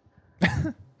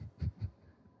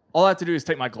 All I have to do is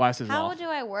take my glasses How off. do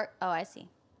I work? Oh, I see.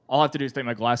 All I have to do is take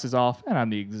my glasses off, and I'm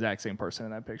the exact same person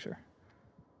in that picture.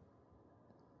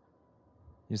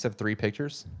 You just have 3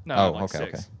 pictures? No, Oh, like okay,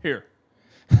 6. okay. Here.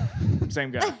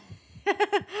 Same guy.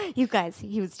 You guys,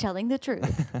 he was telling the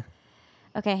truth.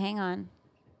 Okay, hang on.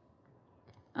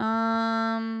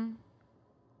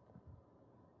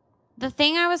 The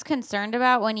thing I was concerned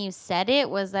about when you said it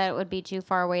was that it would be too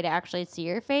far away to actually see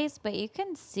your face, but you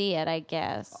can see it, I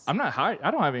guess. I'm not hide. I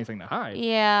don't have anything to hide.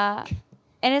 Yeah.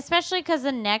 And especially because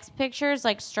the next picture is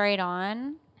like straight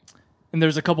on. And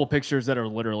there's a couple pictures that are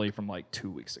literally from like 2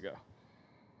 weeks ago.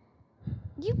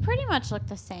 You pretty much look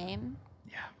the same.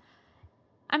 Yeah.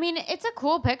 I mean, it's a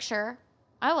cool picture.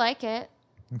 I like it.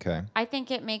 Okay. I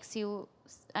think it makes you,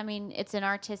 I mean, it's an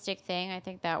artistic thing. I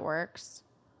think that works.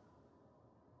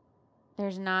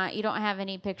 There's not. You don't have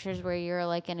any pictures where you're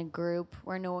like in a group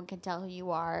where no one can tell who you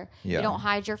are. Yeah. You don't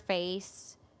hide your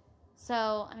face.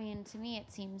 So, I mean, to me,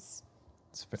 it seems.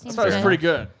 It's I Seems thought it was good. pretty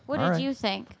good. What All did right. you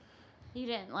think? You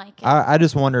didn't like it. I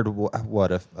just wondered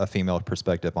what a female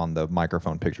perspective on the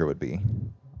microphone picture would be.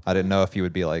 I didn't know if you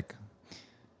would be like,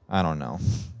 I don't know.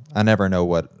 I never know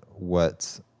what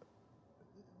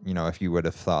if you would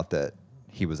have thought that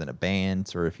he was in a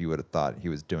band or if you would have thought he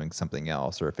was doing something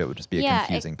else or if it would just be a Yeah,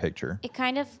 confusing picture. It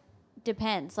kind of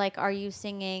depends. Like, are you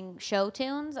singing show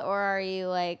tunes or are you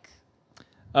like?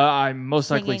 I'm most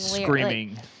likely Singing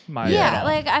screaming my Yeah, head off.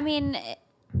 like I mean,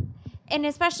 and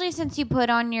especially since you put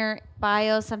on your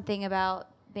bio something about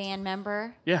band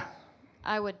member, Yeah,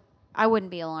 I wouldn't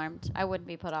be alarmed. I wouldn't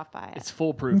be put off by it. it's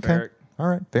foolproof, Okay. Eric. All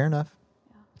right. Fair enough.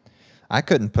 I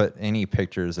couldn't put any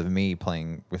pictures of me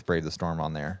playing with Brave the Storm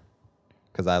on there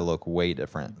because I look way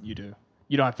different. You do.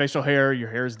 You don't have facial hair. Your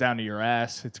hair's down to your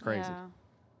ass. It's crazy. Yeah.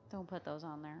 Don't put those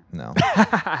on there. No.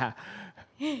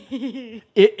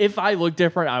 If I look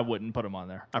different, I wouldn't put them on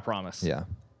there. I promise. Yeah.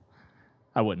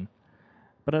 I wouldn't.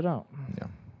 But I don't. Yeah.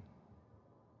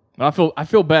 I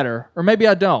feel better, or maybe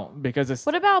I don't because it's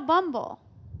What about Bumble?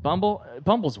 Bumble.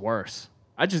 Bumble's worse.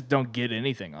 I just don't get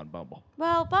anything on Bumble,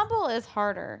 Well, Bumble is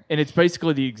harder. and it's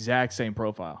basically the exact same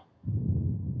profile.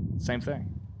 Same thing.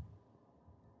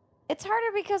 It's harder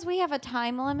because we have a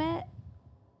time limit.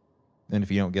 And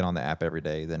if you don't get on the app every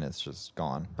day, then it's just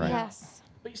gone, right? Yes.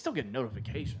 But you still get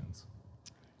notifications.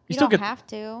 You still don't get. have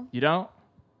to. You don't.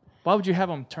 Why would you have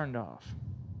them turned off?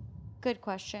 Good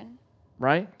question.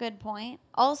 Right? Good point.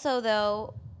 Also,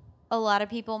 though, a lot of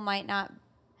people might not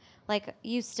like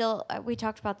you still. We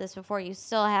talked about this before. You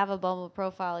still have a Bumble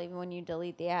profile even when you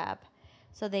delete the app,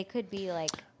 so they could be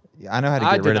like, Yeah, I know how to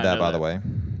I get did rid of not that, know by the that. way.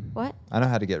 "What? I know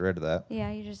how to get rid of that.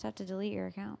 Yeah, you just have to delete your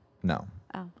account." No.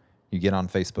 Oh, You get on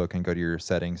Facebook and go to your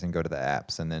settings and go to the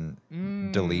apps and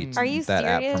then delete Are you that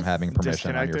app serious? from having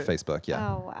permission on your Disconnect Facebook. Yeah.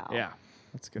 Oh wow. Yeah.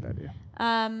 That's a good idea.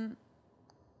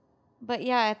 But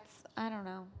yeah, I don't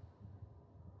know.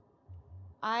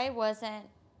 I wasn't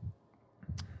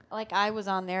like I was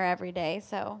on there every day,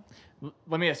 so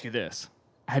Let me ask you this.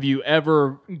 Have you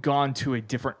ever gone to a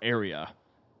different area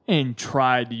and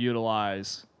tried to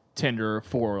utilize Tinder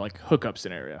for like hookup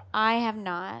scenario? I have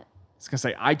not. I was going to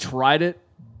say, I tried it,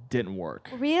 didn't work.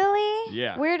 Really?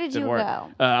 Yeah. Where did didn't you work.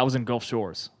 go? I was in Gulf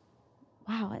Shores.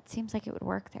 Wow, it seems like it would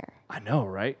work there. I know,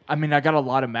 right? I mean, I got a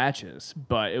lot of matches,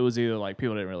 but it was either like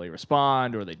people didn't really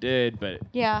respond or they did, but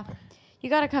Yeah. You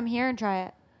got to come here and try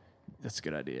it. that's a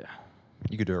good idea.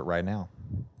 You could do it right now.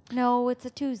 No, it's a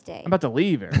Tuesday. I'm about to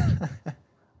leave, Eric.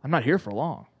 I'm not here for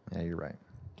long. Yeah, you're right.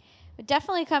 But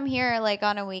definitely come here like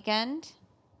on a weekend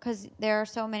because there are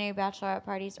so many bachelorette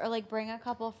parties, or like bring a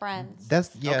couple friends.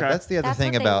 That's Okay. that's the other That's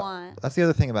thing what they about want. that's the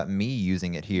other thing about me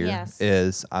using it here Yes.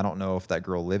 is I don't know if that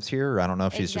girl lives here or I don't know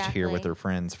if she's just here with Exactly. her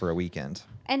friends for a weekend.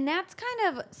 And that's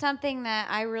kind of something that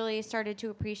I really started to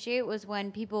appreciate was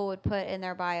when people would put in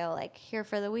their bio, like, here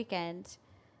for the weekend,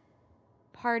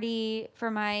 party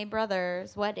for my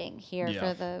brother's wedding, here Yeah.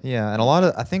 for the. Yeah, and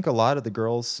I think a lot of the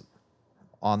girls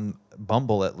on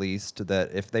Bumble at least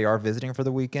that if they are visiting for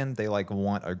the weekend, they like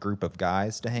want a group of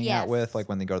guys to hang out with, Yes. like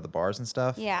when they go to the bars and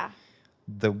stuff. Yeah.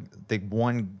 The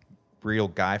one real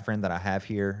guy friend that I have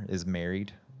here is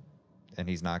married, and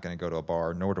he's not going to go to a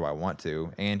bar, nor do I want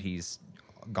to, and he's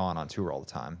gone on tour all the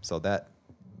time. So that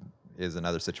is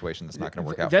another situation that's not going to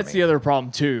work out That's for me. the other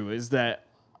problem too, is that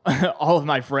all of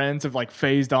my friends have like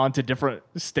phased on to different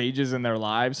stages in their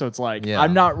lives. So it's like Yeah.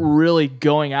 I'm not really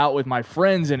going out with my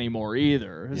friends anymore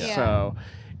either. Yeah. So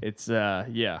it's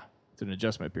it's an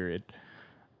adjustment period.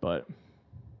 But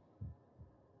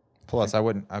Plus,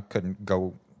 I couldn't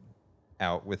go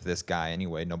out with this guy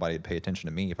anyway. Nobody would pay attention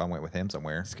to me if I went with him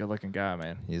somewhere. he's a good looking guy,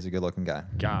 man. He's a good-looking guy.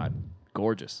 God,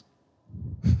 gorgeous.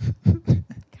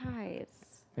 Guys.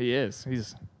 He is.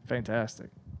 He's fantastic.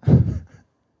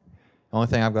 The only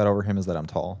thing I've got over him is that I'm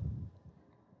tall.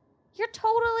 You're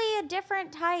totally a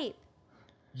different type.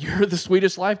 You're the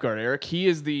Swedish lifeguard, Eric. He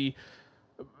is the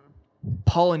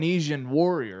Polynesian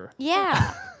warrior.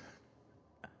 Yeah.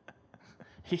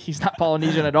 He's not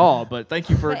Polynesian at all, but thank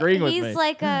you for But agreeing with me. he's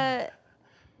like a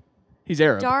He's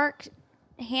Arab. dark,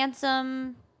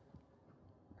 handsome,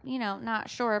 not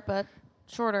short, but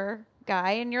shorter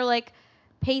guy. And you're like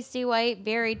pasty white,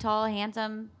 very tall,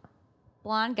 handsome,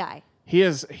 blonde guy. He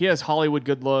has Hollywood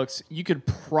good looks. You could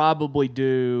probably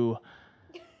do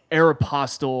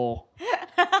Aeropostale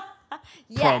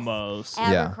Yes. promos.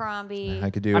 Yeah. Abercrombie. I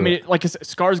could do. I mean, like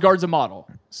Skarsgård's a model,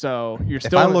 so you're if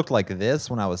still. I looked like this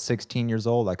when I was 16 years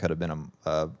old, I could have been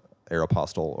a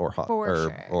Aeropostale or hot For or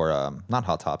sure. or not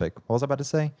Hot Topic. What was I about to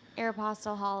say?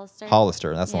 Aeropostale Hollister.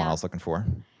 Hollister. That's the one I Yeah. was looking for.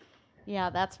 Yeah,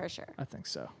 that's for sure. I think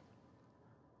so.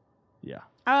 Yeah.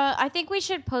 I think we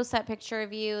should post that picture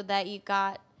of you that you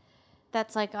got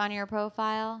that's like on your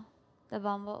profile, the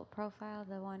Bumble profile,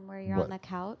 the one where you're What? on the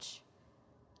couch,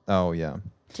 Oh yeah.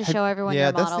 to show everyone Yeah,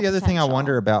 your that's model the other thing I potential.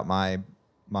 wonder about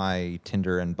my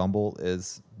Tinder and Bumble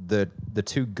is the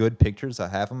two good pictures I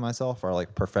have of myself are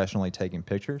like professionally taking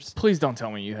pictures. Please don't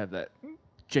tell me you have that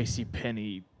J.C.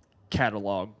 Penney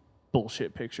catalog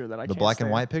bullshit picture that I The can't black and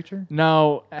stand. white picture?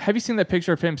 No. Have you seen that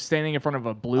picture of him standing in front of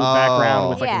a blue Oh. background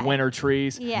with like Yeah. winter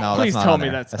trees? Yeah. No, Please that's not tell on me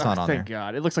there. that's not on thank there.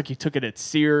 God. It looks like he took it at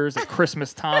Sears at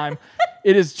Christmas time.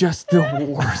 It is just the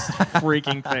worst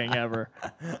freaking thing ever.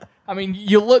 I mean,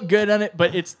 you look good on it,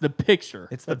 but it's the picture.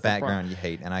 It's the That's problem. background you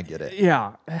hate, and I get it.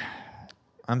 Yeah.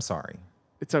 I'm sorry.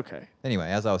 It's okay. Anyway,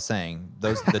 as I was saying,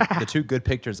 the two good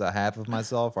pictures I have of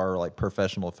myself are like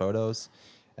professional photos,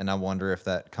 and I wonder if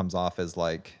that comes off as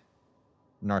like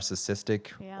narcissistic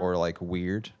Yeah. or like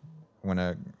weird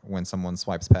when someone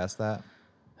swipes past that.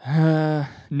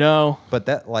 No. But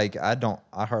that like I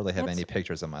hardly have It's- any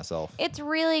pictures of myself. It's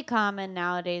really common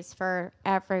nowadays for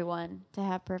everyone to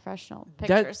have professional That-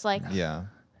 pictures. Like, Yeah.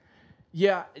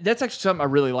 Yeah, that's actually something I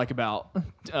really like about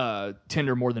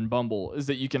Tinder more than Bumble is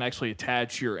that you can actually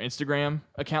attach your Instagram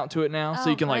account to it now. So Oh,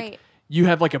 you can great. like you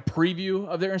have like a preview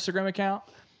of their Instagram account.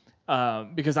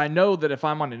 Because I know that if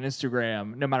I'm on an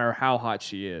Instagram, no matter how hot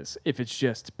she is, if it's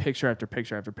just picture after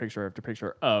picture after picture after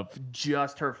picture of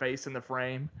just her face in the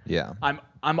frame, Yeah.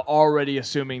 I'm already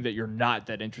assuming that you're not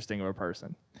that interesting of a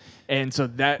person. And so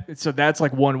that's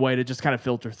like one way to just kind of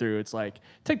filter through. It's like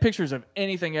take pictures of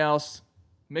anything else,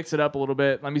 mix it up a little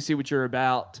bit, let me see what you're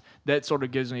about. That sort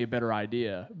of gives me a better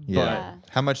idea. Yeah.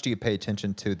 How much do you pay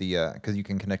attention to the because you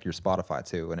can connect your Spotify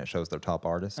too and it shows their top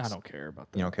artists? But I don't care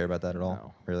about that. You don't care about that at all?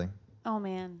 No. Really? oh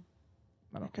man,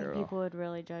 I I don't think care at all. people would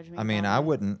really judge me. I mean, about I it.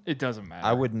 wouldn't It doesn't matter.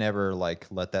 I would never like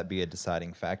let that be a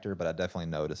deciding factor, but I definitely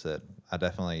notice it. I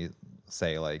definitely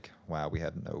say like, wow, we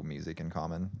have no music in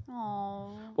common.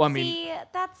 Oh, Well, I mean- see,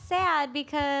 that's sad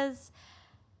because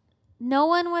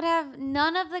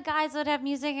none of the guys would have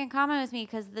music in common with me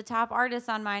because the top artists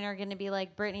on mine are going to be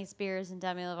like Britney Spears and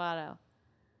Demi Lovato.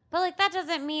 But like that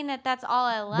doesn't mean that that's all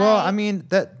I like. Well, I mean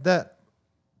that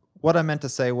what I meant to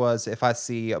say was if I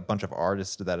see a bunch of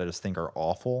artists that I just think are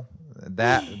awful,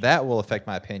 that will affect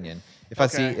my opinion. If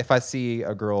Okay. I see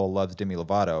a girl loves Demi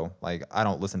Lovato, like I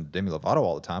don't listen to Demi Lovato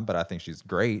all the time, but I think she's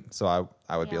great, so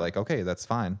I would be Yeah. like, okay, that's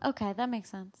fine. Okay, that makes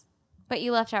sense. But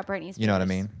you left out Britney Spears. You know what I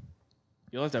mean?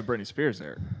 You left out Britney Spears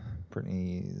there.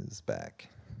 Britney's back.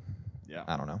 Yeah.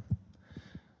 I don't know.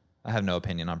 I have no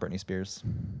opinion on Britney Spears.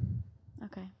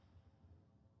 Okay.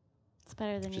 It's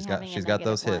better than She's you got having a she's got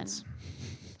those negative hits. one.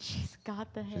 She's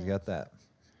got the hits. She's got that.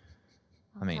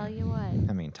 I'll I mean, tell you what.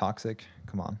 I mean, Toxic.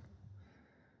 Come on.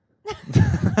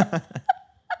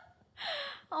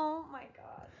 Oh my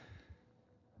god.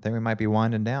 I think we might be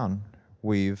winding down.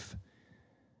 We've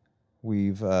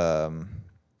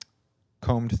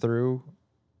combed through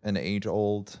an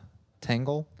age-old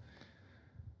tangle.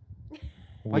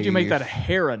 Why'd you make that a We've-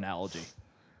 hair analogy?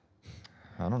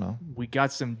 I don't know. We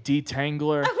got some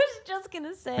detangler, I was just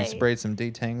gonna say. We sprayed some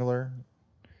detangler.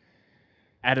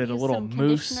 added a use little some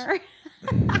mousse,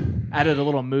 conditioner. added a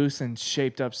little mousse, and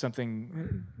shaped up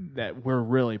something that we're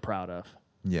really proud of,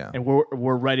 Yeah. and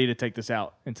we're ready to take this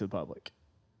out into the public.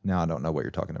 Now I don't know what you're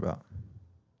talking about.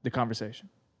 The conversation.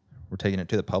 We're taking it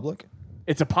to the public?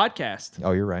 It's a podcast,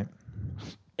 Oh, you're right.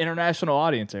 international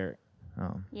audience, Eric.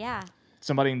 Oh. Yeah.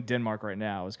 Somebody in Denmark right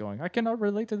now is going, I cannot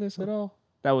relate to this at all.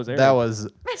 That was Eric. That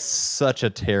was such a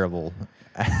terrible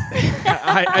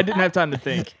I didn't have time to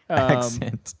think.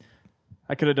 accent.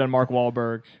 I could have done Mark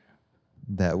Wahlberg.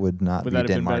 That would not Would be that have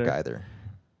been Denmark better? either.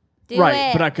 Do right,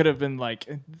 it. but I could have been like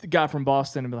the guy from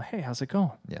Boston and be like, hey, how's it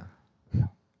going? Yeah.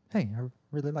 Hey, I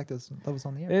really like this Love is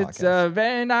on the Air It's podcast.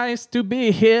 very nice to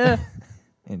be here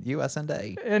In US and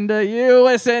A. in the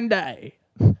USA.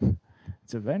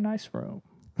 It's a very nice room.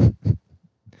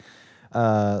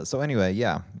 So anyway,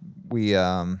 yeah, we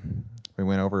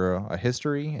went over a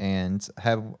history, and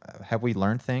have we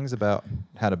learned things about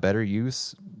how to better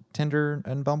use Tinder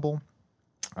and Bumble?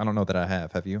 I don't know that I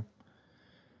have. Have you?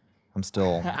 I'm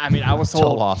still. I mean, I was still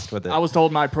told lost with it. I was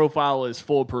told my profile is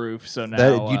foolproof, so now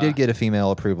That, you did get a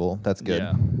female approval. That's good.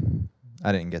 Yeah.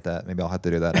 I didn't get that. Maybe I'll have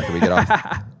to do that after we get off.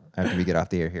 After we get off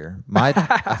the air here.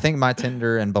 I think my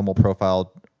Tinder and Bumble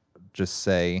profile just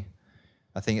say,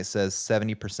 I think it says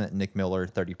 70% Nick Miller,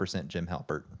 30% Jim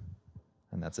Halpert,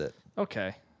 and that's it.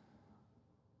 Okay.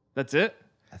 That's it.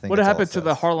 I think What that's all happened it to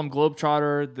the says. Harlem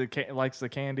Globetrotter? Likes the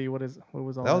candy. What was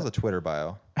all That that? was a Twitter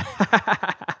bio.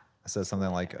 It says something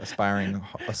like aspiring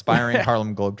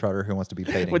Harlem Globetrotter who wants to be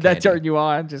paid in Would candy. that turn you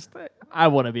on? Just I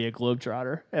want to be a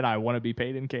Globetrotter and I want to be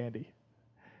paid in candy.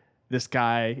 This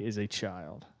guy is a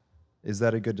child. Is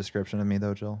that a good description of me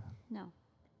though, Jill? No.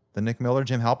 The Nick Miller,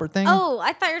 Jim Halpert thing? Oh,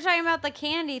 I thought you were talking about the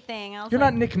candy thing. I was You're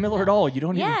like, not Nick Miller at all. You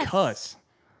don't even Yes. cuss.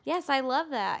 Yes, I love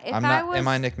that. If I'm I not- was am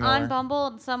I Nick Miller? on Bumble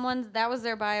and that was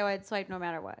their bio, I'd swipe no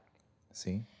matter what.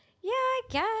 See? Yeah, I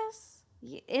guess.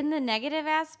 In the negative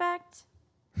aspect,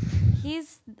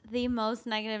 he's the most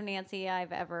negative Nancy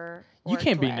I've ever You worked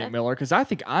can't be with. Nick Miller because I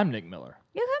think I'm Nick Miller.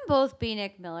 You can both be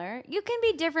Nick Miller. You can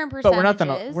be different But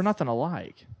percentages. we're nothing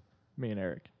alike. Me and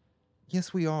Eric.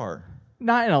 Yes, we are.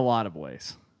 Not in a lot of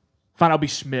ways. Fine, I'll be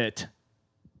Schmidt.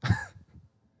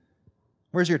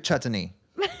 Where's your chutney?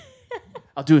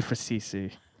 I'll do it for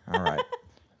CC. All right.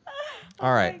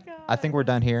 All right. I think we're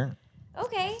done here.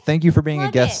 Okay. Thank you for being a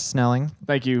Love guest, it. Snelling.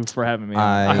 Thank you for having me. on.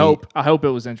 I- I hope it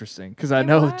was interesting because I It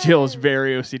know Jill is was.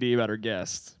 very OCD about her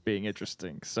guests being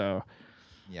interesting. So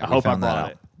Yeah, I we hope I found that brought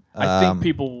out. it. I think Um,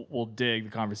 people will dig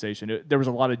the conversation. There was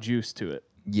a lot of juice to it.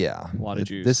 Yeah. A lot of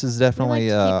juice. This is We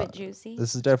definitely like to keep it juicy.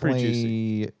 this is pretty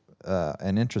definitely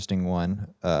an interesting one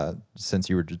since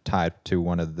you were tied to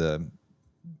one of the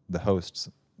hosts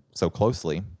so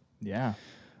closely. Yeah.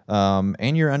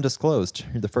 And you're undisclosed.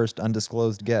 You're the first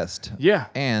undisclosed guest. Yeah.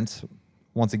 And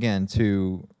once again,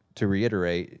 to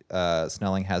reiterate,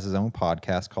 Snelling has his own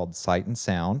podcast called Sight and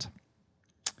Sound.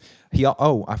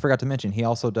 I forgot to mention, he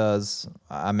also does,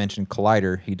 I mentioned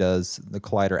Collider. He does the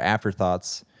Collider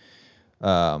Afterthoughts.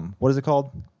 What is it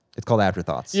called? It's called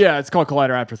Afterthoughts. Yeah, it's called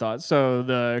Collider Afterthought. So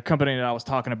the company that I was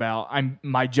talking about,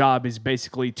 my job is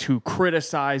basically to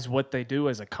criticize what they do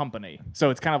as a company. So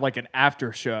it's kind of like an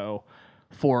after show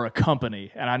for a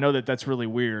company. And I know that that's really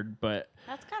weird, but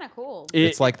That's kind of cool.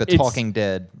 It's like the Talking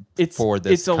Dead for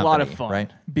this It's a lot of company, fun,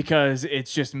 right? Because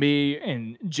it's just me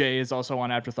and Jay is also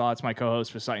on Afterthoughts, my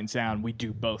co-host for Sight and Sound. We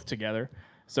do both together,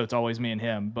 so it's always me and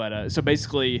him. But so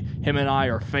basically, him and I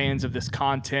are fans of this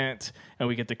content, and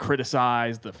we get to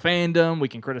criticize the fandom. We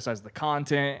can criticize the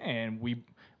content, and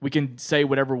we can say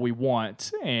whatever we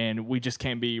want, and we just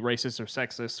can't be racist or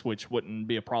sexist, which wouldn't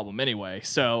be a problem anyway.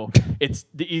 So it's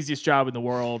the easiest job in the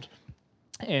world.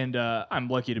 And I'm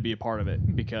lucky to be a part of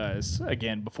it because,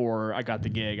 again, before I got the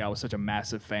gig, I was such a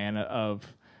massive fan of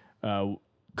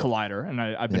Collider, and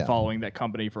I've been Yeah. following that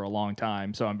company for a long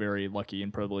time. So I'm very lucky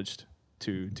and privileged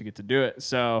to get to do it.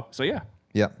 So yeah.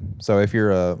 Yep. So if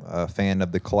you're a fan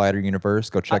of the Collider universe,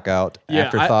 go check out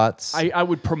Afterthoughts. I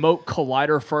would promote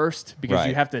Collider first because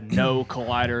you Right. have to know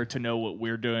Collider to know what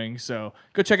we're doing. So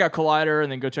go check out Collider and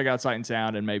then go check out Sight and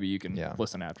Sound, and maybe you can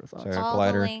listen to Afterthoughts. Check out All the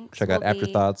Collider. links Check out will be-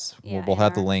 Afterthoughts. yeah, We'll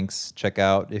have the in our- links. Check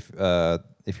out if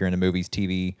you're into movies,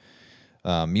 TV,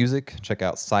 music. Check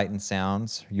out Sight and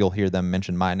Sounds. You'll hear them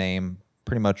mention my name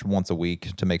pretty much once a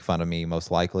week to make fun of me,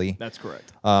 most likely. That's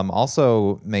correct.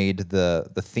 Also made the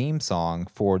theme song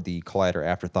for the Collider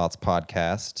Afterthoughts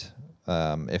podcast.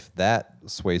 If that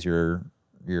sways your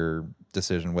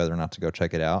decision whether or not to go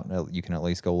check it out, you can at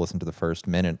least go listen to the first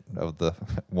minute of the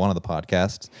one of the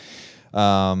podcasts.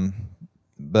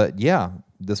 But yeah,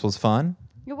 this was fun.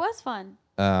 It was fun.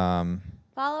 Um,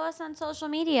 Follow us on social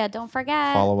media. Don't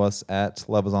forget. follow us at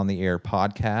Levels on the Air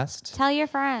podcast. Tell your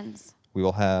friends. We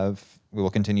will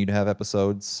continue to have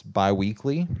episodes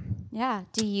bi-weekly. Yeah.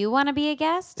 Do you want to be a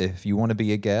guest? If you want to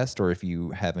be a guest or if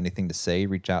you have anything to say,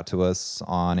 reach out to us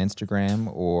on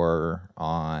Instagram or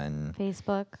on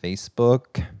Facebook.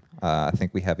 Facebook. I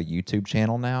think we have a YouTube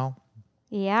channel now.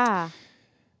 Yeah.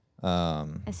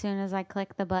 Um, As soon as I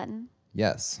click the button.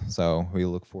 yes. So we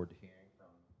look forward to hearing from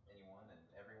anyone and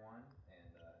everyone. And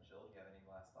Jill, do you have any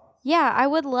last thoughts? Yeah, I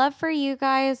would love for you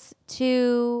guys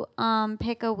to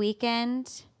pick a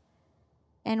weekend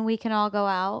and we can all go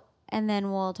out and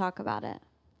then we'll talk about it.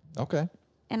 Okay.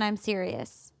 And I'm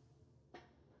serious.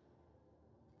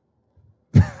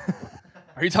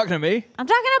 Are you talking to me? I'm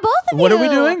talking to both of What you. are we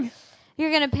doing? You're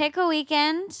going to pick a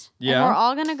weekend. Yeah. And we're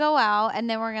all going to go out and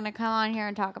then we're going to come on here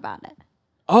and talk about it.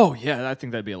 Oh, yeah, I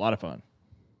think that'd be a lot of fun.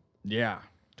 Yeah.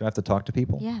 Do I have to talk to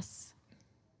people? Yes.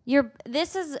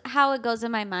 This is how it goes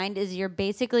in my mind is you're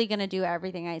basically going to do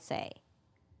everything I say.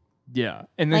 Yeah.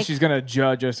 And then Like- she's going to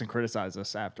judge us and criticize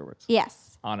us afterwards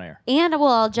Yes. on air. And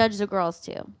I'll judge the girls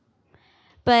too.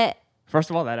 But First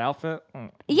of all, that outfit.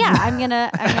 yeah, I'm gonna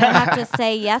have to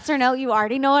say yes or no. You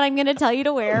already know what I'm gonna tell you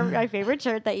to wear. My favorite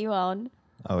shirt that you own.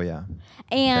 Oh, yeah.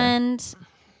 And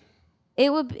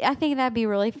I think that'd be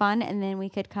really fun. And then we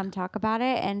could come talk about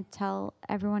it and tell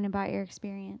everyone about your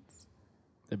experience.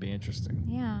 That'd be interesting.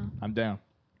 Yeah. I'm down.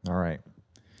 All right.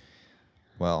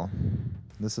 Well,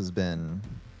 this has been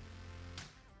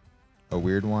a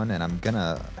weird one, and I'm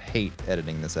gonna hate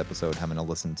editing this episode, having to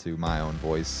listen to my own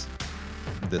voice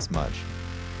this much.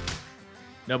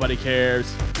 Nobody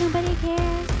cares. Nobody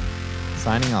cares.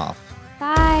 Signing off.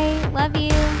 Bye. Love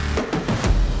you.